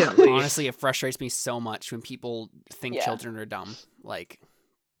 That too. Secondly, Honestly, it frustrates me so much when people think Yeah. children are dumb. Like,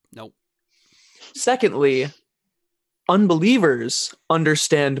 nope. secondly, unbelievers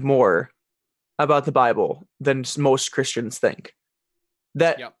understand more about the Bible than most Christians think.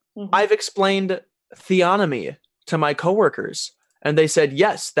 That Yep. Mhm. I've explained theonomy to my coworkers, and they said,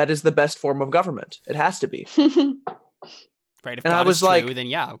 yes, that is the best form of government. It has to be. Right. If And I God was is true, like- then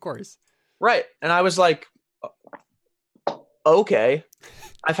yeah, of course. Right. And I was like, okay.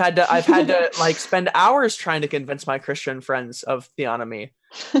 I've had to like spend hours trying to convince my Christian friends of theonomy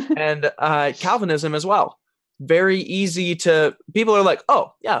and Calvinism as well. Very easy to, people are like,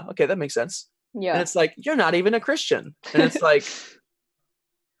 oh yeah, okay, that makes sense. And Yeah. it's like, you're not even a Christian. And it's like,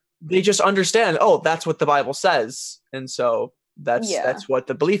 they just understand, oh, that's what the Bible says. And so that's what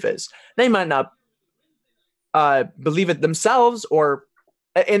the belief is. They might not believe it themselves, or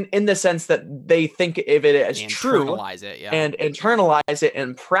in the sense that they think of it as They true internalize it, yeah. and internalize it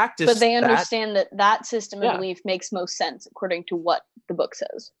and practice But they that. understand that system of Yeah. belief makes most sense according to what the book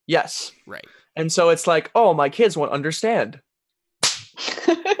says. Yes. Right. And so it's like, oh, my kids won't understand.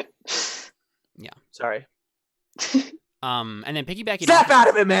 Yeah. Sorry. And then piggybacking Snap off, out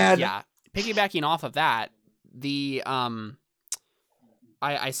of it, man. yeah, piggybacking off of that, the I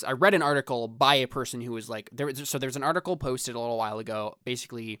read an article by a person who was like, there's an article posted a little while ago,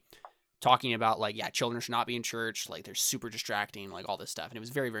 basically talking about like, yeah, children should not be in church, like they're super distracting, like all this stuff, and it was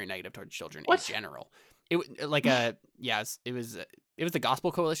very, very negative towards children What? in general. It like it was the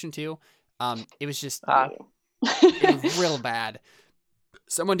Gospel Coalition too. It was just it was real bad.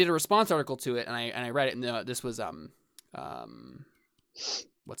 Someone did a response article to it, and I read it, and this was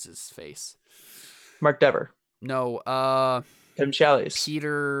what's his face? Mark Dever. No, Tim Challies.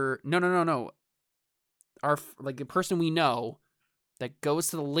 Peter. No. Like the person we know that goes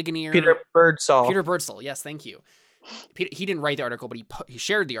to the Ligonier. Peter Birdsall. Peter Birdsall. Yes, thank you. He didn't write the article, but he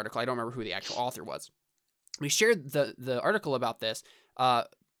shared the article. I don't remember who the actual author was. We shared the article about this,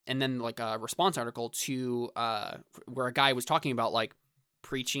 and then like a response article to where a guy was talking about like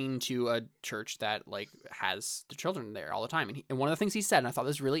preaching to a church that like has the children there all the time, and one of the things he said, and I thought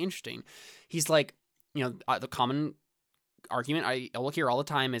this was really interesting. He's like, the common argument I will hear all the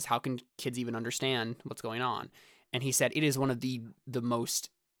time is, how can kids even understand what's going on? And he said it is one of the most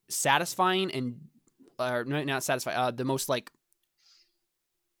satisfying and not satisfying, the most like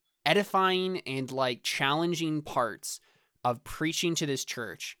edifying and like challenging parts of preaching to this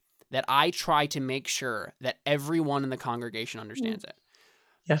church that I try to make sure that everyone in the congregation understands it.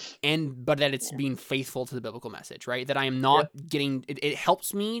 Yeah. But that it's being faithful to the biblical message, right? That I am not getting, it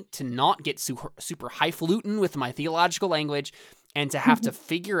helps me to not get super highfalutin with my theological language and to have to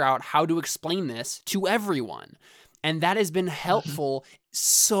figure out how to explain this to everyone. And that has been helpful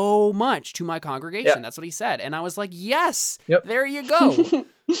so much to my congregation. Yeah. That's what he said. And I was like, yes, Yep. there you go.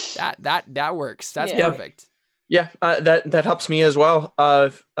 that works. That's perfect. Yeah, that helps me as well.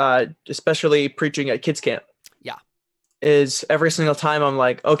 Especially preaching at kids camp. Yeah. Is every single time I'm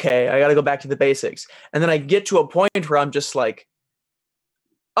like, okay, I got to go back to the basics. And then I get to a point where I'm just like,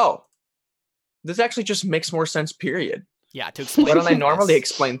 oh, this actually just makes more sense, period. Yeah, to explain. Why don't I normally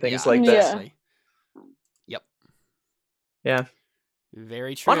explain things like this? Exactly. Yep. Yeah.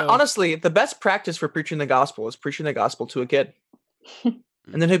 Very true. Honestly, the best practice for preaching the gospel is preaching the gospel to a kid.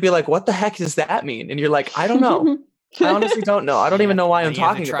 And then he'd be like, what the heck does that mean? And you're like, I don't know. I honestly don't know. I don't even know why I'm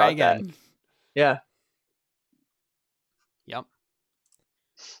talking about that. Yeah. Yep.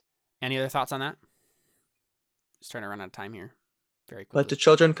 Any other thoughts on that? Just trying to run out of time here. Very quickly. Let the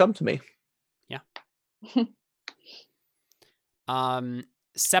children come to me. Yeah.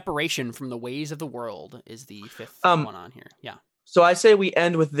 Separation from the ways of the world is the fifth one on here. Yeah. So I say we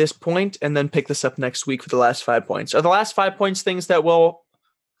end with this point and then pick this up next week for the last 5 points. Are the last 5 points things that we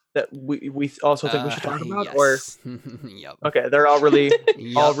also think we should talk about? Yes. Or yep. Okay, they're all really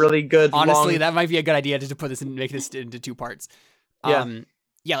all really good. Honestly, that might be a good idea to put this and make this into 2 parts.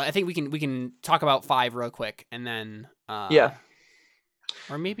 Yeah, I think we can talk about 5 real quick and then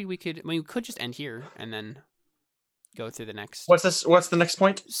or maybe we could just end here and then go through the next. What's the next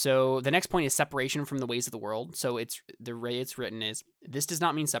point? So the next point is separation from the ways of the world. So it's the way it's written is, this does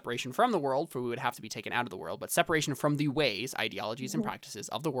not mean separation from the world, for we would have to be taken out of the world, but separation from the ways, ideologies, and practices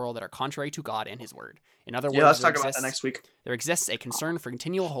of the world that are contrary to God and his word. In other words, let's talk about that next week. There exists a concern for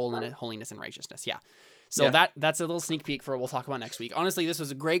continual holiness and righteousness. Yeah. So that's a little sneak peek for what we'll talk about next week. Honestly, this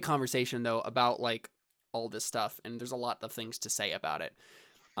was a great conversation though about like all this stuff, and there's a lot of things to say about it.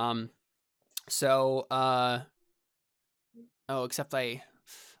 Except I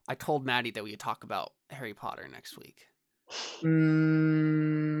told Maddie that we would talk about Harry Potter next week. I don't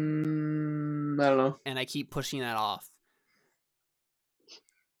know. And I keep pushing that off.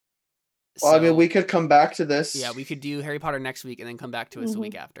 Well, I mean, we could come back to this. Yeah, we could do Harry Potter next week and then come back to us the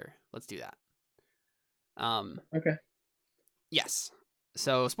week after. Let's do that. Okay. Yes.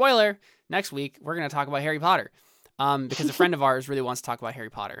 So, spoiler, next week we're going to talk about Harry Potter. Because a friend of ours really wants to talk about Harry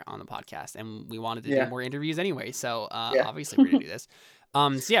Potter on the podcast, and we wanted to do more interviews anyway. So obviously we're gonna do this.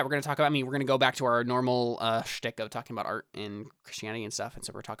 We're gonna talk about. we're gonna go back to our normal shtick of talking about art and Christianity and stuff, and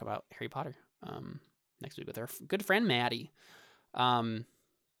so we're talking about Harry Potter next week with our good friend Maddie. What were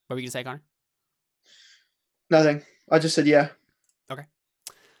you gonna say, Connor? Nothing. I just said yeah. Okay.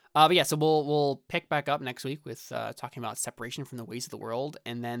 So we'll pick back up next week with talking about separation from the ways of the world,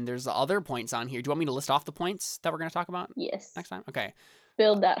 and then there's the other points on here. Do you want me to list off the points that we're going to talk about? Yes. Next time? Okay.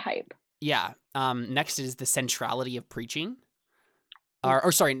 Build that hype. Yeah. Next is the centrality of preaching.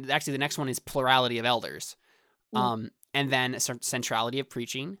 Actually, the next one is plurality of elders. And then centrality of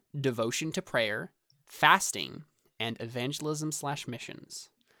preaching, devotion to prayer, fasting, and evangelism/missions.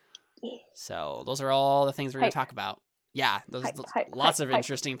 Yeah. So those are all the things we're going to talk about. Yeah, lots of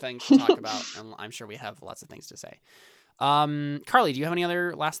interesting things to talk about, and I'm sure we have lots of things to say. Carly, do you have any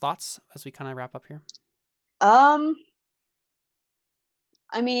other last thoughts as we kind of wrap up here? I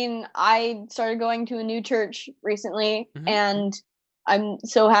mean, I started going to a new church recently, and I'm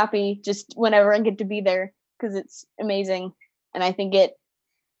so happy just whenever I get to be there because it's amazing, and I think it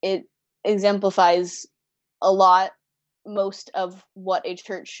exemplifies most of what a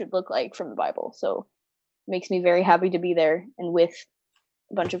church should look like from the Bible. So makes me very happy to be there and with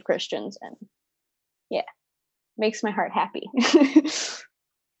a bunch of Christians, and makes my heart happy.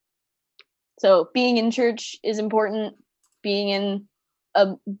 So being in church is important. Being in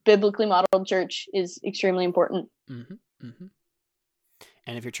a biblically modeled church is extremely important. And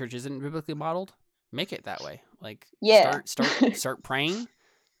if your church isn't biblically modeled, make it that way. Like start praying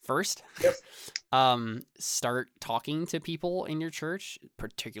first. Yep. Start talking to people in your church,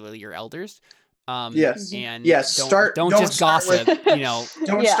 particularly your elders. And don't just gossip.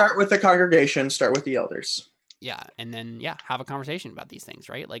 Don't start with the congregation. Start with the elders. Yeah, and then have a conversation about these things,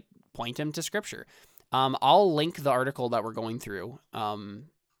 right? Like point them to Scripture. I'll link the article that we're going through, the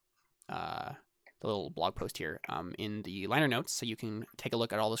little blog post here, in the liner notes, so you can take a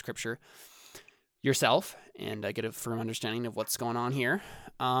look at all the Scripture yourself and get a firm understanding of what's going on here.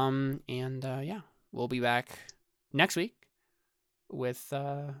 We'll be back next week with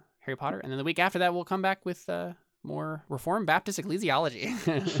Harry Potter, and then the week after that we'll come back with more Reformed Baptist ecclesiology.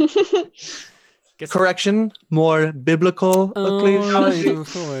 Correction, more biblical ecclesiology.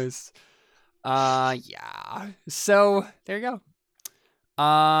 Of course. Yeah. So there you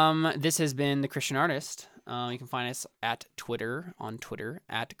go. This has been The Christian Artist. You can find us at Twitter, on Twitter,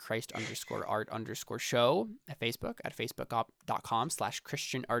 at Christ_art_show, at Facebook, at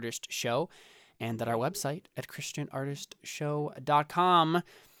facebook.com/ChristianArtistShow, and at our website at ChristianArtistShow.com.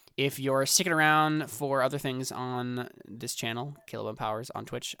 If you're sticking around for other things on this channel, Caleb Empowers on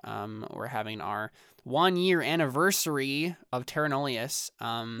Twitch, we're having our 1-year anniversary of Terra Nullius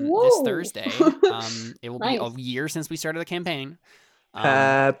this Thursday. It will be a year since we started the campaign.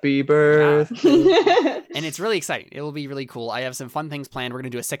 Happy birthday. Yeah. And it's really exciting. It will be really cool. I have some fun things planned. We're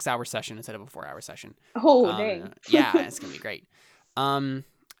going to do a 6-hour session instead of a 4-hour session. Oh, dang. Yeah, it's going to be great. So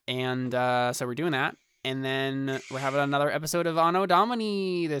we're doing that. And then we're having another episode of Anno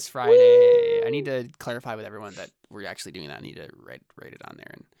Domini this Friday. Woo! I need to clarify with everyone that we're actually doing that. I need to write it on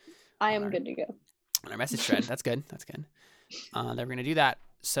there. And I am good to go. on our message thread. That's good. That's good. Then we're going to do that.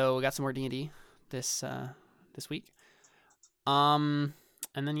 So we got some more D&D this week. And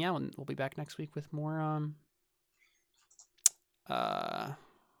then yeah, we'll be back next week with more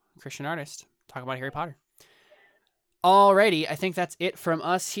Christian Artist. Talk about Harry Potter. Alrighty, I think that's it from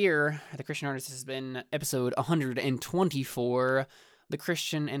us here at The Christian Artist. This has been episode 124, The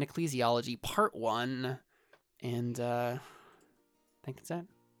Christian and Ecclesiology, Part 1. And I think that's it.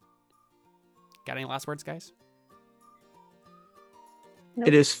 Got any last words, guys? Nope.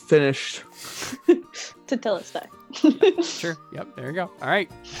 It is finished. To tell us that. Sure. Yep, there you go. All right.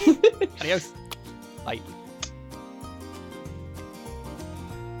 Adios. Bye.